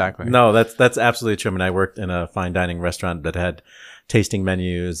know exactly. No, that's absolutely true. I mean, I worked in a fine dining restaurant that had tasting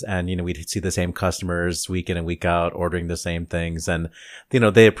menus, and, we'd see the same customers week in and week out ordering the same things, and,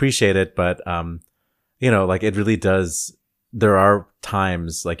 they appreciate it, but, it really does there are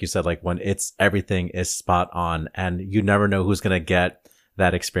times, like you said, like when everything is spot on and you never know who's going to get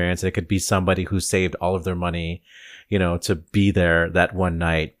that experience. It could be somebody who saved all of their money, to be there that one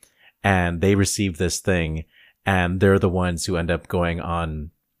night, and they receive this thing, and they're the ones who end up going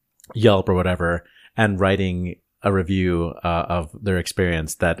on Yelp or whatever and writing a review of their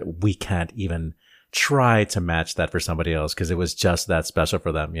experience that we can't even try to match that for somebody else because it was just that special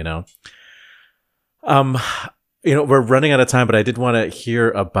for them, we're running out of time, but I did want to hear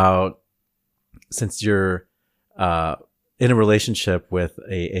about, since you're in a relationship with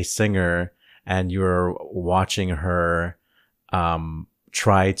a singer and you're watching her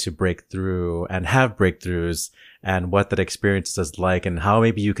try to break through and have breakthroughs, and what that experience is like, and how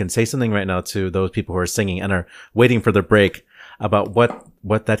maybe you can say something right now to those people who are singing and are waiting for the break about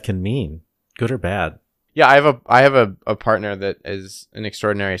what that can mean, good or bad. Yeah, I have a partner that is an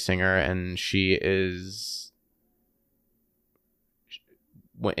extraordinary singer, and she is,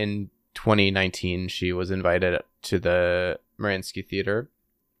 in 2019 she was invited to the Mariinsky Theater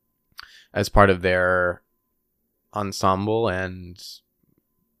as part of their ensemble, and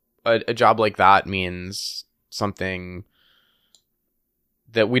a job like that means something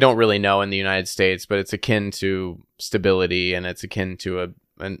that we don't really know in the United States, but it's akin to stability, and it's akin to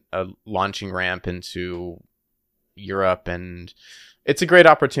a launching ramp into Europe, and it's a great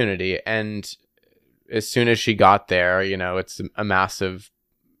opportunity. And as soon as she got there, it's a massive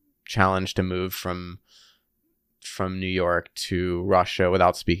challenge to move from New York to Russia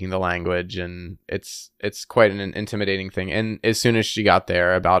without speaking the language, and it's quite an intimidating thing. And as soon as she got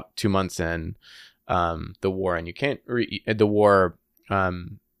there, about 2 months in, the war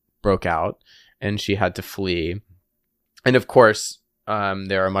broke out, and she had to flee. And of course,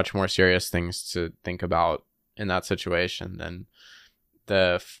 there are much more serious things to think about in that situation than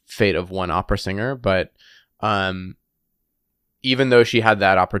the fate of one opera singer. But even though she had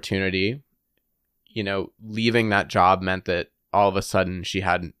that opportunity, leaving that job meant that all of a sudden she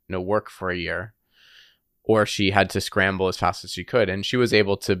had no work for a year, or she had to scramble as fast as she could. And she was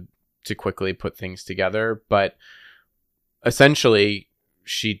able to quickly put things together. But essentially,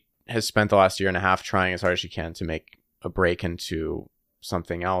 she has spent the last year and a half trying as hard as she can to make a break into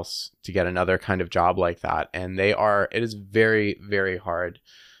something else, to get another kind of job like that. And it is very, very hard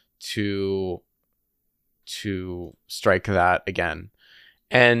to strike that again.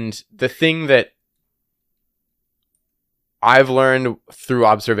 And the thing that I've learned through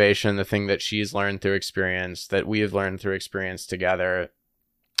observation, the thing that she's learned through experience, that we have learned through experience together,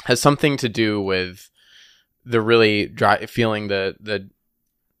 has something to do with the really feeling the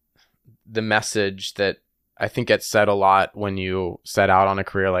message that I think gets said a lot when you set out on a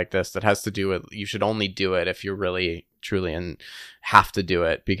career like this, that has to do with you should only do it if you're really truly and have to do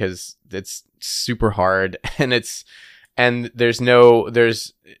it, because it's super hard, and there's no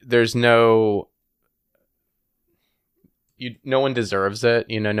no one deserves it,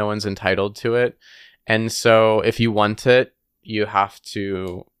 no one's entitled to it. And so if you want it, you have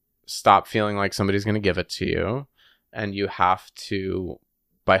to stop feeling like somebody's going to give it to you, and you have to,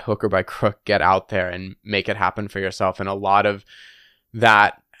 by hook or by crook, get out there and make it happen for yourself. And a lot of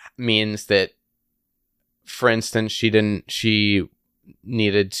that means that, for instance, she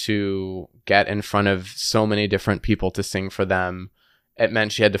needed to get in front of so many different people to sing for them. It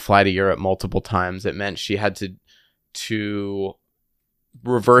meant she had to fly to Europe multiple times. It meant she had to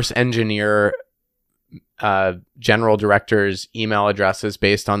reverse engineer general directors' email addresses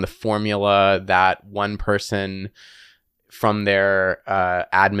based on the formula that one person from their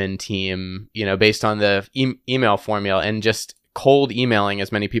admin team, based on the email formula, and just cold emailing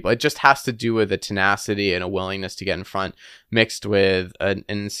as many people. It just has to do with a tenacity and a willingness to get in front, mixed with an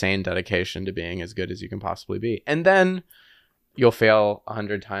insane dedication to being as good as you can possibly be. And then you'll fail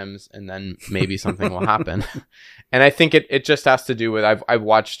 100 times, and then maybe something will happen. And I think it just has to do with, I've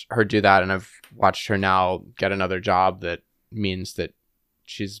watched her do that, and I've watched her now get another job that means that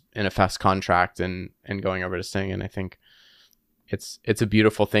she's in a fest contract and going over to sing. And I think it's a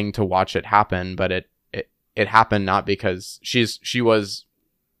beautiful thing to watch it happen, but it happened not because she was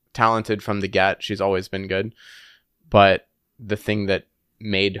talented from the get. She's always been good. But the thing that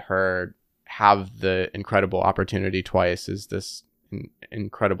made her have the incredible opportunity twice is this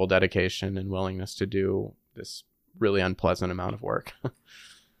incredible dedication and willingness to do this really unpleasant amount of work.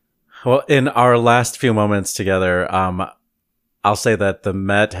 Well, in our last few moments together, I'll say that the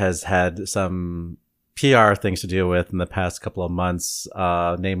Met has had some PR things to deal with in the past couple of months,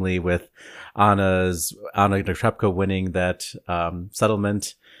 namely with Anna Netrebko winning that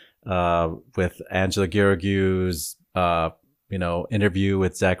settlement, with Angela Gheorghiu's interview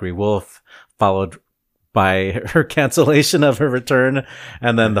with Zachary Wolf, followed by her cancellation of her return,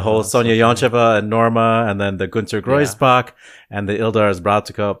 and then the whole Sonia Yoncheva and Norma, and then the Günter Greusbach and the Ildar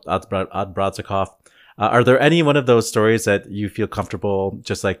Odbratsikov. Are there any one of those stories that you feel comfortable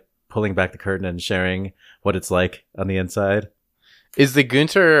just like pulling back the curtain and sharing what it's like on the inside? Is the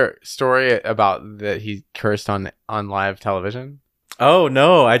Günter story about that he cursed on live television? Oh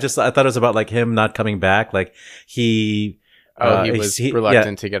no, I thought it was about like him not coming back. Like he was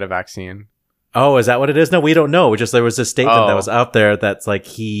reluctant to get a vaccine. Oh, is that what it is? No, we don't know. There was a statement that was out there that's like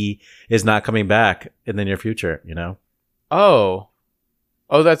he is not coming back in the near future, you know? Oh,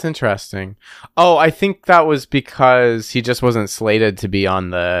 that's interesting. Oh, I think that was because he just wasn't slated to be on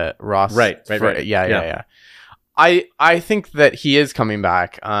the roster. Right. Yeah. I think that he is coming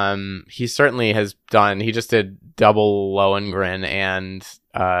back. He certainly has he just did double Lohengrin and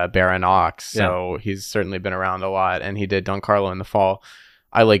Baron Ox, so he's certainly been around a lot, and he did Don Carlo in the fall.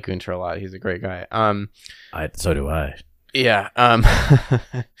 I like Günter a lot. He's a great guy. So do I. Yeah.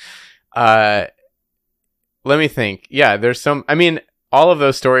 Let me think. Yeah, there's some. I mean, all of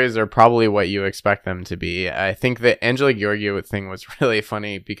those stories are probably what you expect them to be. I think the Angela Georgiou thing was really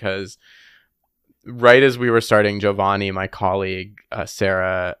funny because right as we were starting, Giovanni, my colleague,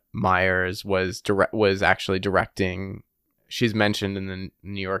 Sarah Myers, was actually directing. She's mentioned in the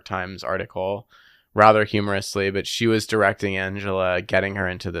New York Times article rather humorously, but she was directing Angela, getting her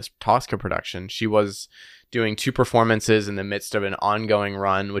into this Tosca production. She was doing 2 performances in the midst of an ongoing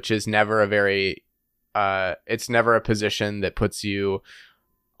run, which is never it's never a position that puts you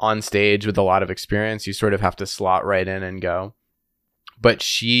on stage with a lot of experience. You sort of have to slot right in and go. But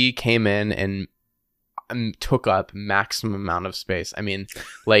she came in and took up maximum amount of space. I mean,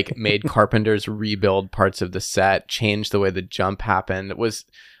 like made carpenters rebuild parts of the set, changed the way the jump happened. It was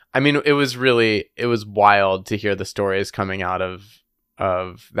wild to hear the stories coming out of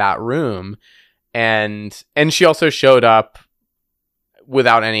that room. And she also showed up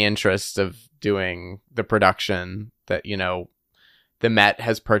without any interest of doing the production that, you know, the Met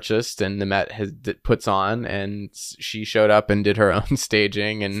has purchased and the Met puts on, and she showed up and did her own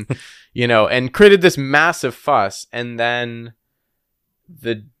staging and, you know, and created this massive fuss. And then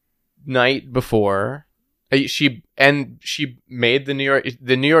the night before, she made the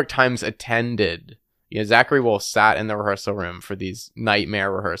New York Times attended. You know, Zachary Wolf sat in the rehearsal room for these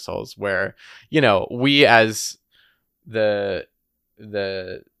nightmare rehearsals where, you know, we as the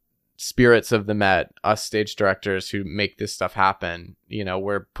spirits of the Met, us stage directors who make this stuff happen, you know,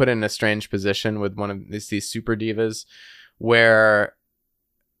 we're put in a strange position with one of these super divas where,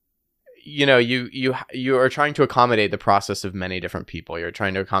 you know, you are trying to accommodate the process of many different people. You're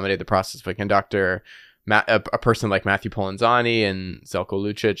trying to accommodate the process of a conductor, a person like Matthew Polenzani and Zelko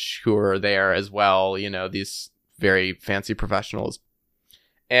Lucic, who are there as well, you know, these very fancy professionals.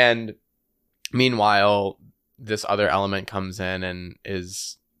 And meanwhile, this other element comes in and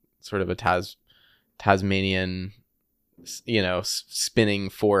is sort of a Tasmanian, you know, spinning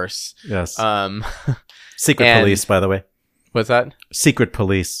force. Yes. Secret police, by the way. What's that? Secret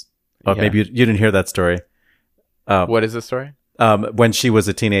police. Oh, yeah. Maybe you didn't hear that story. What is the story? When she was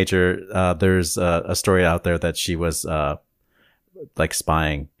a teenager, there's a story out there that she was like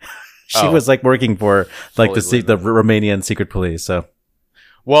spying. She was like working for like the Romanian secret police. So,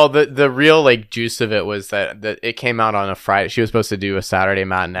 well, the real like juice of it was that it came out on a Friday. She was supposed to do a Saturday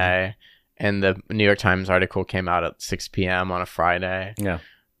matinee, and the New York Times article came out at 6 p.m. on a Friday. Yeah,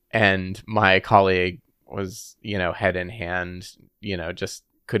 and my colleague was, you know, head in hand, you know, just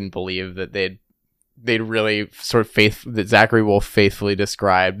couldn't believe that they'd really sort of that Zachary Wolf faithfully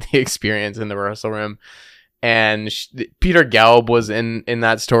described the experience in the rehearsal room. And Peter Gelb was in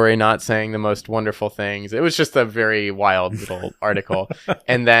that story, not saying the most wonderful things. It was just a very wild little article.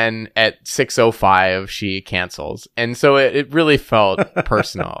 And then at 6:05, she cancels. And so it really felt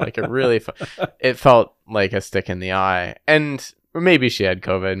personal. Like it felt like a stick in the eye. And maybe she had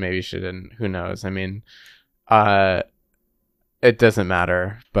COVID, maybe she didn't. Who knows? I mean, it doesn't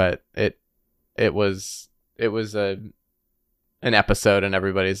matter. But it was an episode in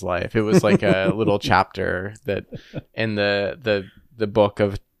everybody's life. It was like a little chapter that in the book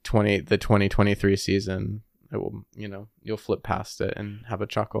of the 2023 season. It will, you know, you'll flip past it and have a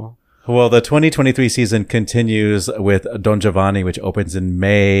chuckle. Well, the 2023 season continues with Don Giovanni, which opens in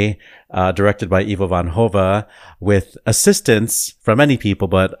May, directed by Ivo van Hove, with assistance from many people,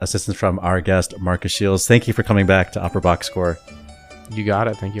 but assistance from our guest, Marcus Shields. Thank you for coming back to Opera Box Score. You got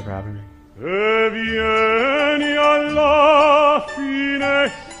it. Thank you for having me. E vieni alla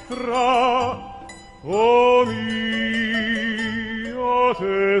finestra, o mio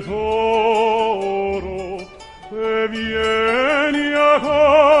tesoro, e vieni a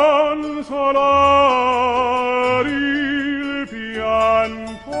consolarmi consolare il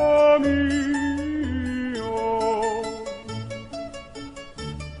pianto mio.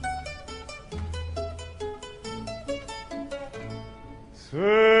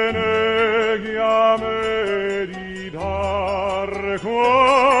 Se neghi a me di dar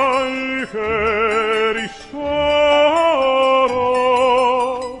qualche ristoro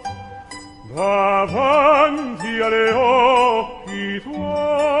davanti alle occhi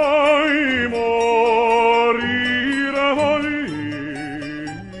tuoi morire voglio.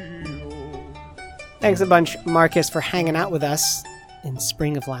 Thanks a bunch, Marcus, for hanging out with us in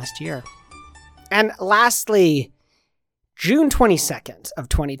spring of last year. And lastly, June 22nd of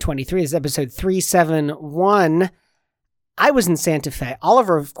 2023 is episode 371. I was in Santa Fe.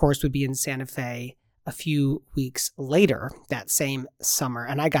 Oliver, of course, would be in Santa Fe a few weeks later that same summer,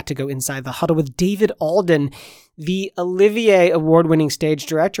 and I got to go inside the huddle with David Alden. The Olivier award-winning stage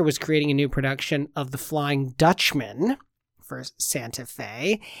director was creating a new production of The Flying Dutchman for Santa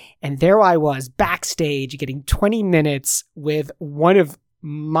Fe, and there I was backstage getting 20 minutes with one of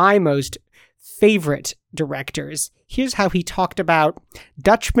my most favorite directors. Here's how he talked about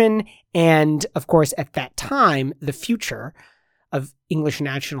Dutchman and, of course, at that time, the future of English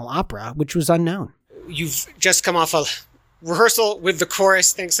National Opera, which was unknown. You've just come off a rehearsal with the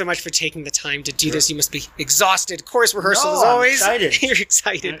chorus. Thanks so much for taking the time to do this. You must be exhausted. Chorus rehearsal as always. I'm excited. You're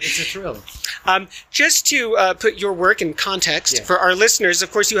excited. It's a thrill. Just to put your work in context for our listeners,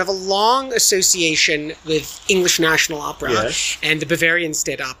 of course, you have a long association with English National Opera and the Bavarian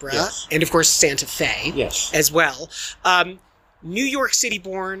State Opera, and of course Santa Fe as well. New York City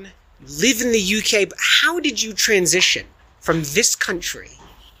born, live in the UK. But how did you transition from this country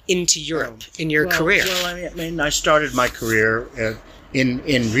into Europe in your career? Well, I mean, I started my career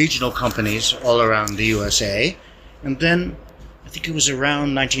in regional companies all around the USA, and then I think it was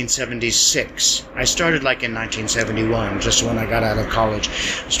around 1976. I started like in 1971, just when I got out of college.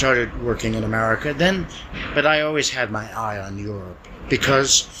 I started working in America then, but I always had my eye on Europe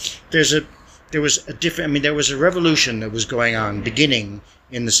because there was a revolution that was going on beginning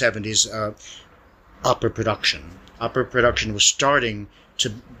in the 70s. Opera production was starting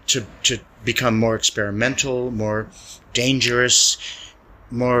to become more experimental, more dangerous,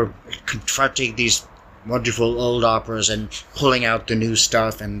 more confronting these wonderful old operas and pulling out the new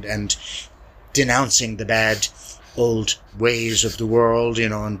stuff and denouncing the bad old ways of the world, you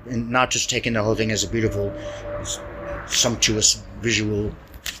know, and not just taking the whole thing as a beautiful, sumptuous visual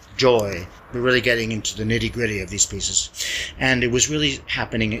joy, but really getting into the nitty-gritty of these pieces. And it was really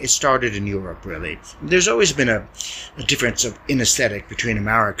happening. It started in Europe, really. There's always been a difference in aesthetic between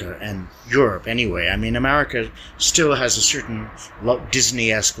America and Europe anyway. I mean, America still has a certain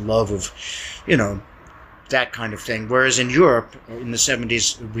Disney-esque love of, you know, that kind of thing. Whereas in Europe, in the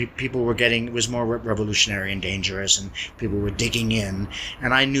 70s, people were getting, it was more revolutionary and dangerous, and people were digging in.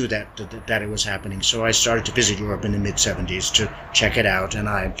 And I knew that it was happening. So I started to visit Europe in the mid-70s to check it out. And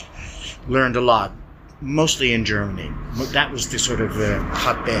I learned a lot, mostly in Germany. That was the sort of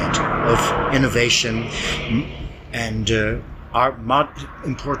hotbed of innovation and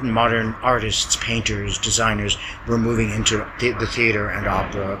important modern artists, painters, designers were moving into the theater and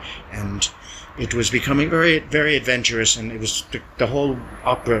opera, and it was becoming very, very adventurous, and it was the whole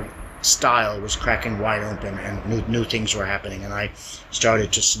opera style was cracking wide open, and new things were happening. And I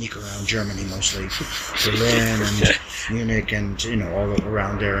started to sneak around Germany, mostly Berlin and Munich, and you know, all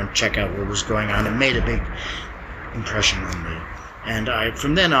around there, and check out what was going on. It made a big impression on me, and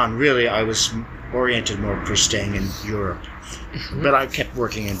from then on, really, I was oriented more for staying in Europe. But I kept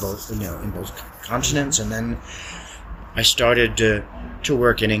working in both continents, and then I started to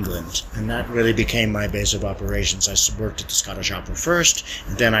work in England, and that really became my base of operations. I worked at the Scottish Opera first,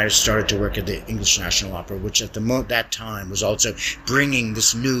 and then I started to work at the English National Opera, which at that time was also bringing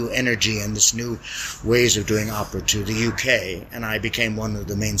this new energy and this new ways of doing opera to the UK, and I became one of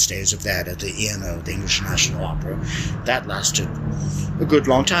the mainstays of that at the ENO, the English National Opera. That lasted a good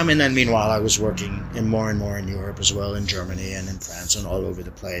long time, and then meanwhile I was working more and more in Europe as well, in Germany and in France and all over the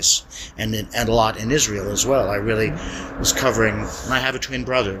place, and a lot in Israel as well. I really was covering, and I have a twin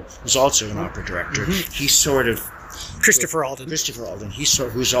brother who's also an opera director. He's sort of Christopher Alden,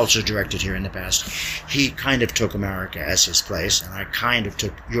 who's also directed here in the past. He kind of took America as his place, and I kind of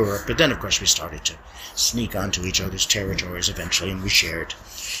took Europe. But then, of course, we started to sneak onto each other's territories eventually, and we shared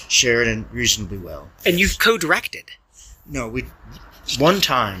and reasonably well. And you've co-directed? No, one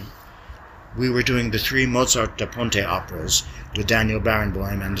time we were doing the 3 Mozart da Ponte operas with Daniel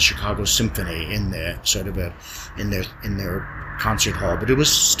Barenboim and the Chicago Symphony in their in their concert hall, but it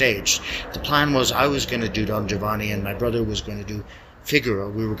was staged. The plan was I was going to do Don Giovanni, and my brother was going to do Figaro.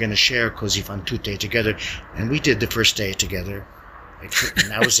 We were going to share Così fan tutte together, and we did the first day together. And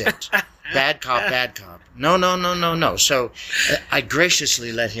that was it. Bad cop, bad cop. No. So I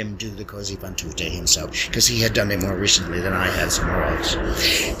graciously let him do the Così fan tutte himself, because he had done it more recently than I had somewhere else.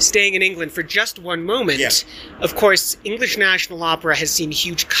 Staying in England for just one moment, Yeah. Of course, English National Opera has seen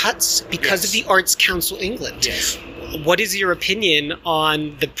huge cuts because of the Arts Council England. Yes. What is your opinion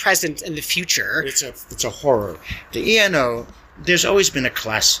on the present and the future? It's a horror. The ENO, there's always been a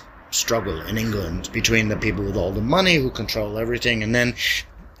class struggle in England between the people with all the money who control everything, and then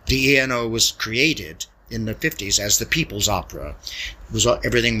the ENO was created in the 50s as the People's Opera.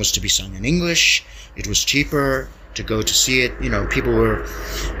 Everything was to be sung in English. It was cheaper to go to see it. People were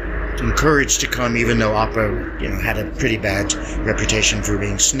encouraged to come, even though opera, had a pretty bad reputation for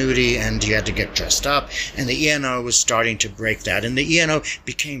being snooty, and you had to get dressed up. And the ENO was starting to break that. And the ENO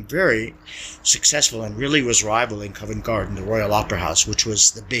became very successful and really was rivaling Covent Garden, the Royal Opera House, which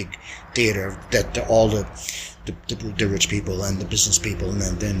was the big theater that all the rich people and the business people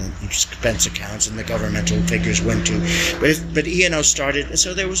and then the expense accounts and the governmental figures went to. But ENO started,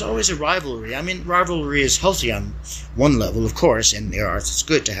 so there was always a rivalry. I mean, rivalry is healthy on one level, of course, in the arts. It's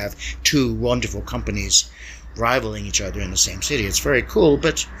good to have two wonderful companies rivaling each other in the same city. It's very cool,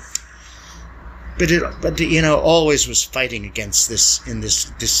 but always was fighting against this in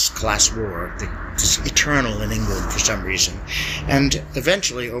this class war, this eternal in England for some reason. And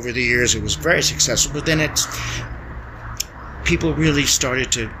eventually, over the years, it was very successful. But then people really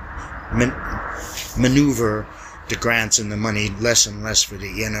started to maneuver the grants and the money less and less for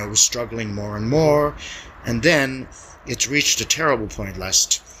the ENO. It was struggling more and more, and then it's reached a terrible point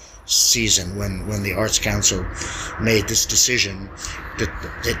last season when the Arts Council made this decision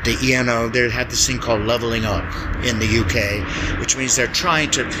that the ENO, they had this thing called levelling up in the UK, which means they're trying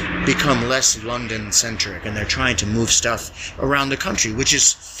to become less London-centric, and they're trying to move stuff around the country, which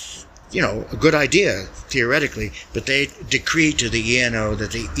is, a good idea, theoretically, but they decreed to the ENO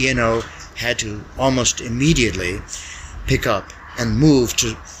that the ENO had to almost immediately pick up and move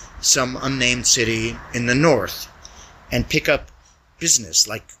to some unnamed city in the north and pick up business,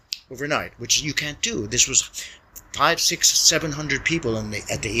 like overnight, which you can't do. This was 500, 600, 700 people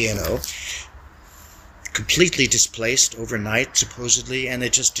at the ENO, completely displaced overnight, supposedly, and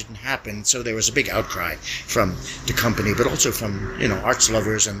it just didn't happen. So there was a big outcry from the company, but also from, arts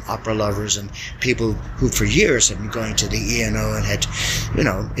lovers and opera lovers and people who for years had been going to the ENO and had,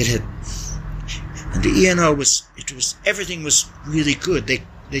 and the ENO everything was really good. They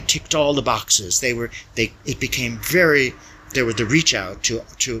ticked all the boxes. It became very, there were the reach out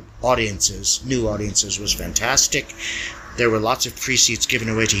to audiences, new audiences was fantastic. There were lots of free seats given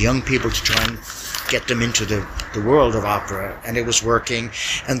away to young people to try and get them into the world of opera, and it was working.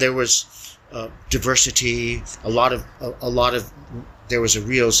 And there was diversity, a lot of there was a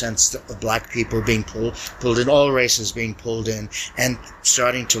real sense of black people being pulled in, all races being pulled in, and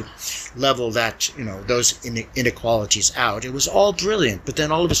starting to level that, those inequalities out. It was all brilliant. But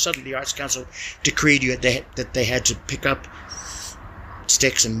then all of a sudden the Arts Council decreed that they had to pick up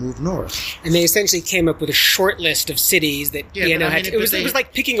sticks and move north. And they essentially came up with a short list of cities that ENO had. It was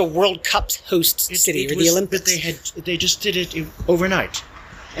like picking a World Cup host city or the Olympics. But they just did it overnight.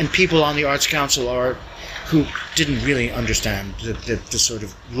 And people on the Arts Council who didn't really understand the sort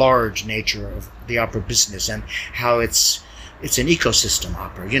of large nature of the opera business and how it's an ecosystem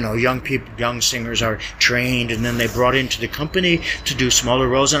opera. Young singers are trained and then they brought into the company to do smaller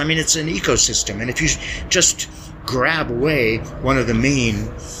roles. And it's an ecosystem. And if you just grab away one of the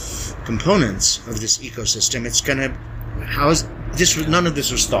main components of this ecosystem, it's going to none of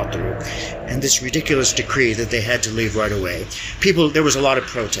this was thought through, and this ridiculous decree that they had to leave right away. There was a lot of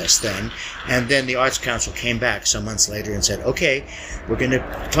protest then, and then the Arts Council came back some months later and said, okay, we're going to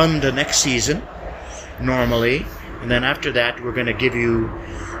fund the next season normally, and then after that we're going to give you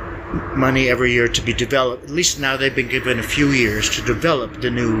money every year to be developed. At least now they've been given a few years to develop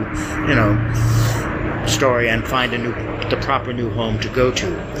the new, story and find the proper new home to go to.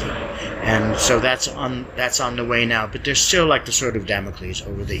 And so that's on the way now, but there's still like the sort of Damocles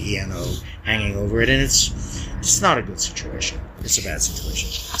over the ENO hanging over it, and it's not a good situation. It's a bad situation.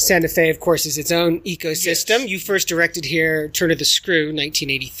 Santa Fe, of course, is its own ecosystem. Yes. You first directed here Turn of the Screw,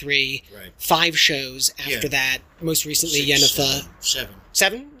 1983. Right. 5 shows after that. Most recently, Yennefer. 7.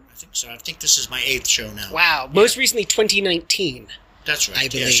 7? I think so. I think this is my 8th show now. Wow. Most recently, 2019. That's right. I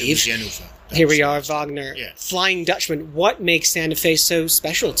believe. Yes, it was Yennefer. Here we are, Wagner. Yeah. Flying Dutchman. What makes Santa Fe so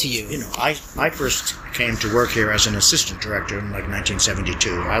special to you? You know, I first came to work here as an assistant director in like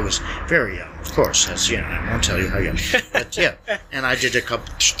 1972. I was very young, of course, as you know, I won't tell you how young. But yeah, and I did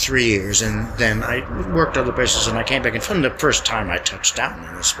 3 years, and then I worked other places, and I came back, and from the first time I touched down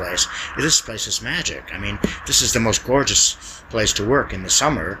in this place is magic. I mean, this is the most gorgeous place to work in the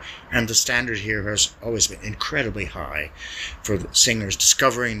summer, and the standard here has always been incredibly high for the singers,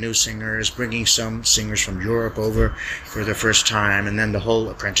 discovering new singers, bringing some singers from Europe over for the first time, and then the whole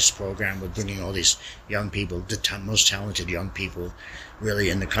apprentice program with bringing all these young people, the most talented young people really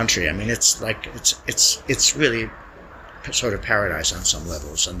in the country. I mean, it's like it's really sort of paradise on some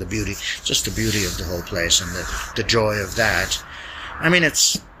levels, and the beauty of the whole place and the joy of that. I mean,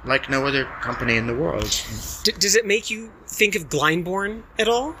 it's like no other company in the world. Does it make you think of Glyndebourne at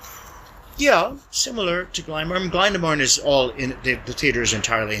all? Yeah, similar to Glyndebourne. Glyndebourne is all in the theater is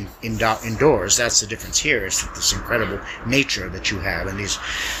entirely indoors. That's the difference here. Is this incredible nature that you have, and these,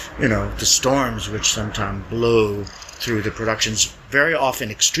 you know, the storms which sometimes blow through the productions, very often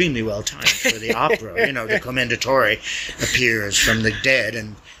extremely well timed for the opera. You know, the commendatore appears from the dead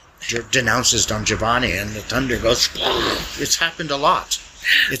and denounces Don Giovanni, and the thunder goes. It's happened a lot.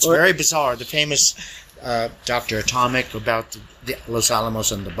 It's very bizarre. The famous Dr. Atomic about the Los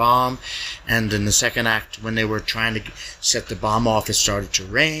Alamos and the bomb, and in the second act, when they were trying to set the bomb off, it started to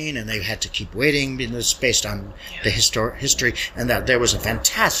rain, and they had to keep waiting. It's based on the history, and that there was a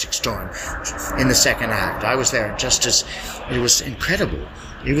fantastic storm in the second act. I was there just as it was incredible.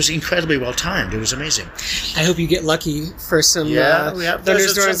 It was incredibly well timed. It was amazing. I hope you get lucky for some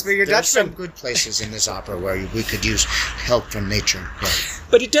thunderstorms for your Dutchman. There's some good places in this opera where we could use help from nature.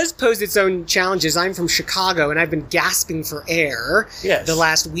 But it does pose its own challenges. I'm from Chicago, and I've been gasping for air the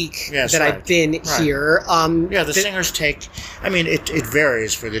last week I've been here. The singers take... I mean, it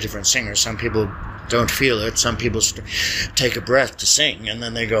varies for the different singers. Some people don't feel it. Some people take a breath to sing, and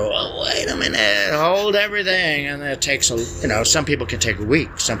then they go, oh, wait a minute, hold everything. And it takes some people can take a week.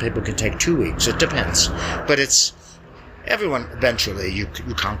 Some people can take 2 weeks. It depends. But it's... Everyone, eventually, you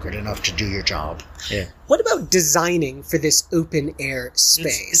conquer it enough to do your job. Yeah. What about designing for this open-air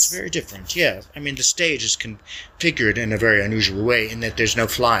space? It's very different, yeah. I mean, the stage is configured in a very unusual way in that there's no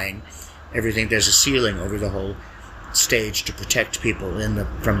flying. There's a ceiling over the whole stage to protect people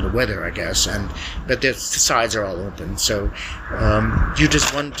from the weather, I guess. But the sides are all open, so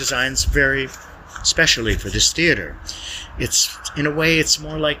one designs very specially for this theater. It's, in a way, it's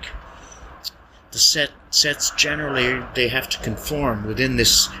more like the sets generally, they have to conform within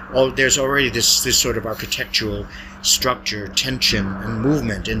this. There's already this sort of architectural structure, tension, and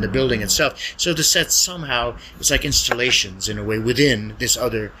movement in the building itself. So the sets somehow, it's like installations in a way within this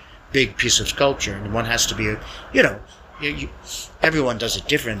other big piece of sculpture, and one has to be, everyone does it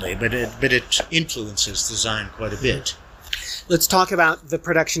differently, but it influences design quite a bit. Let's talk about the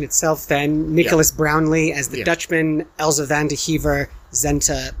production itself then. Nicholas Brownlee as the Dutchman, Elsa van de Heever,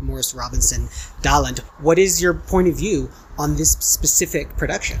 Zenta, Morris Robinson, Daland. What is your point of view on this specific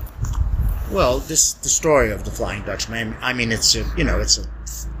production? Well, the story of the Flying Dutchman, I mean, it's a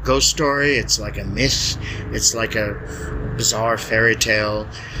ghost story, it's like a myth, it's like a bizarre fairy tale,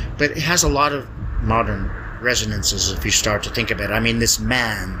 but it has a lot of modern resonances if you start to think of it. I mean, this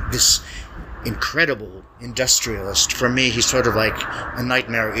man, this incredible industrialist, for me, he's sort of like a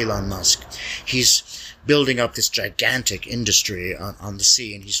nightmare Elon Musk. He's building up this gigantic industry on the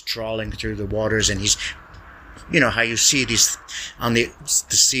sea, and he's trawling through the waters, and he's, how you see these on the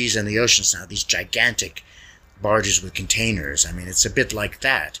seas and the oceans now, these gigantic barges with containers. I mean, it's a bit like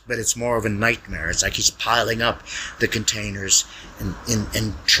that, but it's more of a nightmare. It's like he's piling up the containers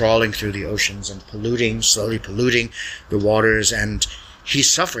and trawling through the oceans and slowly polluting the waters, and he's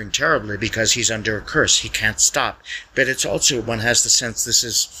suffering terribly because he's under a curse. He can't stop. But it's also, one has the sense this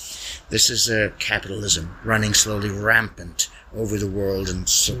is a capitalism running slowly rampant over the world and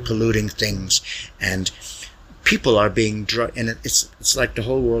polluting things, and people are being and it's like the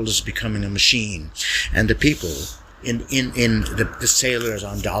whole world is becoming a machine, and the people in the sailors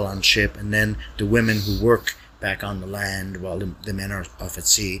on Daland's ship, and then the women who work back on the land while the men are off at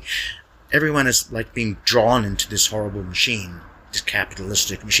sea, everyone is like being drawn into this horrible machine, this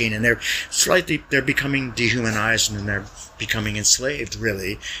capitalistic machine, and they're becoming dehumanized, and they're becoming enslaved,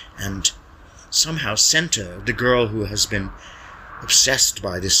 really. And somehow Senta, the girl who has been obsessed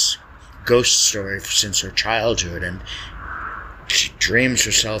by this ghost story since her childhood, and she dreams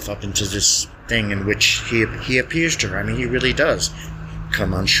herself up into this thing in which he appears to her. I mean, he really does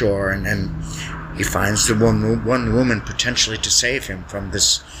come on shore, and he finds the one woman potentially to save him from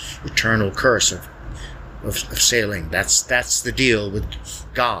this eternal curse of of sailing. That's the deal with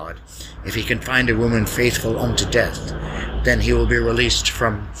God. If he can find a woman faithful unto death, then he will be released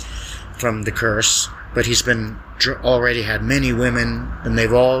from the curse. But he's been already had many women, and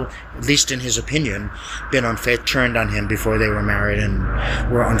they've all, at least in his opinion, been turned on him before they were married and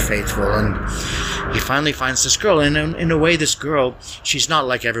were unfaithful. And he finally finds this girl, and in a way, this girl, she's not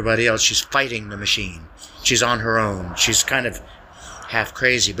like everybody else. She's fighting the machine. She's on her own. She's kind of half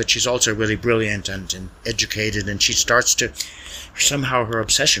crazy, but she's also really brilliant and educated, and she starts to, somehow her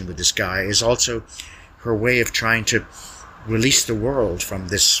obsession with this guy is also her way of trying to release the world from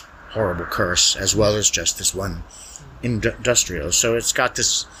this horrible curse, as well as just this one industrial. So it's got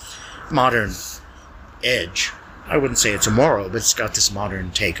this modern edge. I wouldn't say it's immoral, but it's got this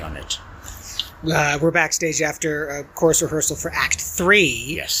modern take on it. We're backstage after a chorus rehearsal for Act 3.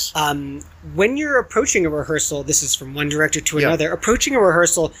 Yes. When you're approaching a rehearsal, this is from one director to another, approaching a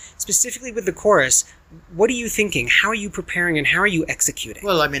rehearsal specifically with the chorus, what are you thinking? How are you preparing and how are you executing?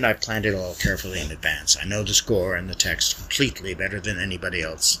 Well, I mean, I've planned it all carefully in advance. I know the score and the text completely better than anybody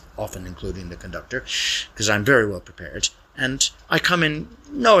else, often including the conductor, because I'm very well prepared. And I come in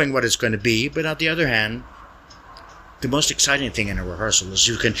knowing what it's going to be, but on the other hand, the most exciting thing in a rehearsal is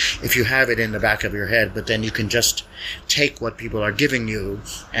you can, if you have it in the back of your head, but then you can just take what people are giving you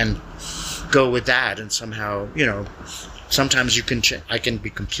and go with that, and somehow, sometimes I can be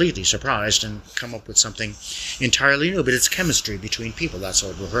completely surprised and come up with something entirely new, but it's chemistry between people. That's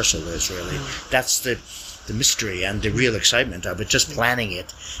what rehearsal is, really. That's the mystery and the real excitement of it. Just planning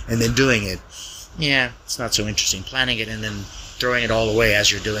it and then doing it. Yeah, it's not so interesting. Planning it and then throwing it all away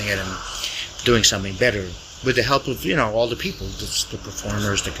as you're doing it and doing something better with the help of, all the people, the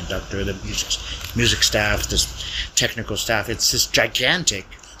performers, the conductor, the music staff, the technical staff. It's this gigantic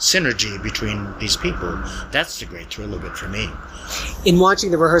synergy between these people. That's the great thrill of it for me. In watching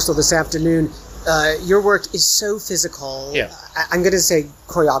the rehearsal this afternoon, your work is so physical. Yeah. I'm going to say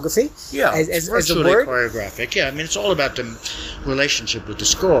choreography. Yeah, as virtually a word. choreographic. Yeah, I mean, it's all about the relationship with the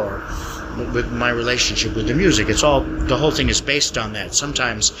score, with my relationship with the music. The whole thing is based on that.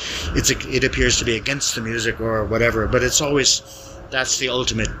 Sometimes it appears to be against the music or whatever, but it's always, that's the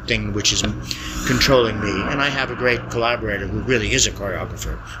ultimate thing which is controlling me. And I have a great collaborator who really is a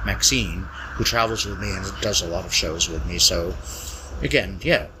choreographer, Maxine, who travels with me and does a lot of shows with me. So, again,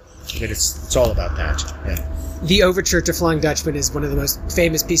 yeah, but it's all about that. Yeah. The overture to Flying Dutchman is one of the most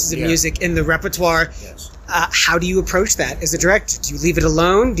famous pieces of music in the repertoire. Yes. How do you approach that as a director? Do you leave it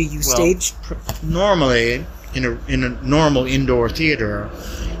alone? Do you stage? Normally, in a normal indoor theater,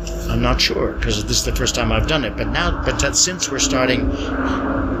 I'm not sure, because this is the first time I've done it. But since we're starting,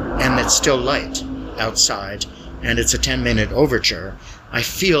 and it's still light outside, and it's a 10-minute overture, I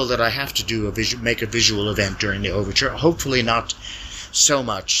feel that I have to make a visual event during the overture. Hopefully not so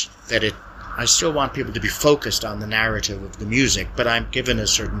much that I still want people to be focused on the narrative of the music, but I'm given a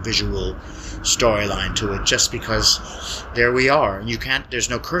certain visual storyline to it, just because there we are, and there's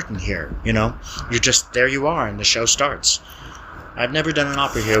no curtain here, you're just, there you are, and the show starts. I've never done an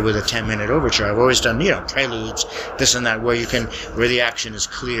opera here with a 10-minute overture. I've always done, preludes, this and that, where the action is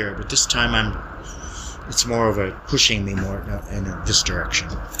clear, but this time it's more of a pushing me more in this direction.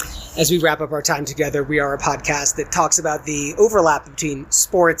 As we wrap up our time together, we are a podcast that talks about the overlap between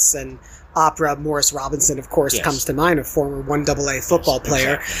sports and opera. Morris Robinson, of course, comes to mind, a former 1AA football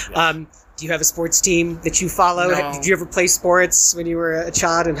player. Exactly, yes. Do you have a sports team that you follow? No. Did you ever play sports when you were a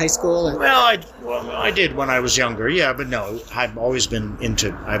child in high school? Well, I did when I was younger, yeah, but no, I've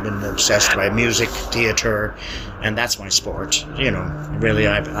been obsessed by music, theater, and that's my sport. Really,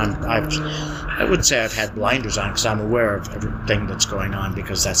 I would say I've had blinders on because I'm aware of everything that's going on,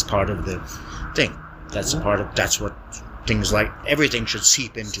 because that's part of the thing. That's what things like, everything should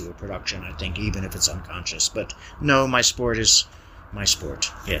seep into a production, I think, even if it's unconscious. But no, my sport is my sport,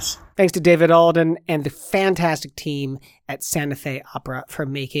 yes. Thanks to David Alden and the fantastic team at Santa Fe Opera for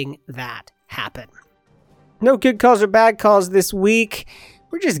making that happen. No good calls or bad calls this week.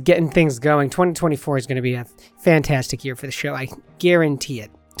 We're just getting things going. 2024 is going to be a fantastic year for the show. I guarantee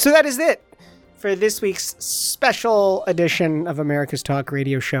it. So that is it for this week's special edition of America's Talk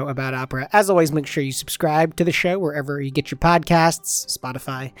radio show about opera. As always, make sure you subscribe to the show wherever you get your podcasts,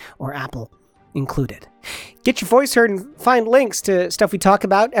 Spotify or Apple included. Get your voice heard and find links to stuff we talk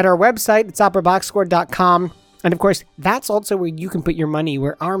about at our website. It's operaboxscore.com. And of course, that's also where you can put your money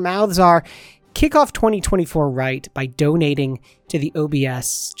where our mouths are. Kick off 2024 right by donating to the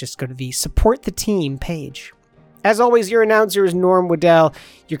OBS. Just go to the Support the Team page. As always, your announcer is Norm Waddell,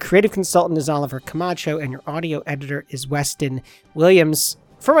 your creative consultant is Oliver Camacho, and your audio editor is Weston Williams.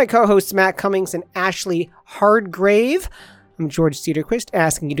 For my co-hosts Matt Cummings and Ashley Hardgrave, I'm George Cedarquist,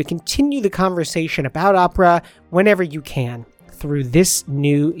 asking you to continue the conversation about opera whenever you can through this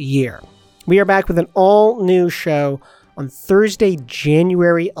new year. We are back with an all-new show on Thursday,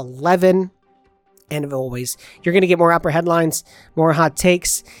 January 11. And as always, you're going to get more opera headlines, more hot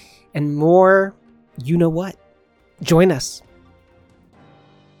takes, and more you-know-what. Join us.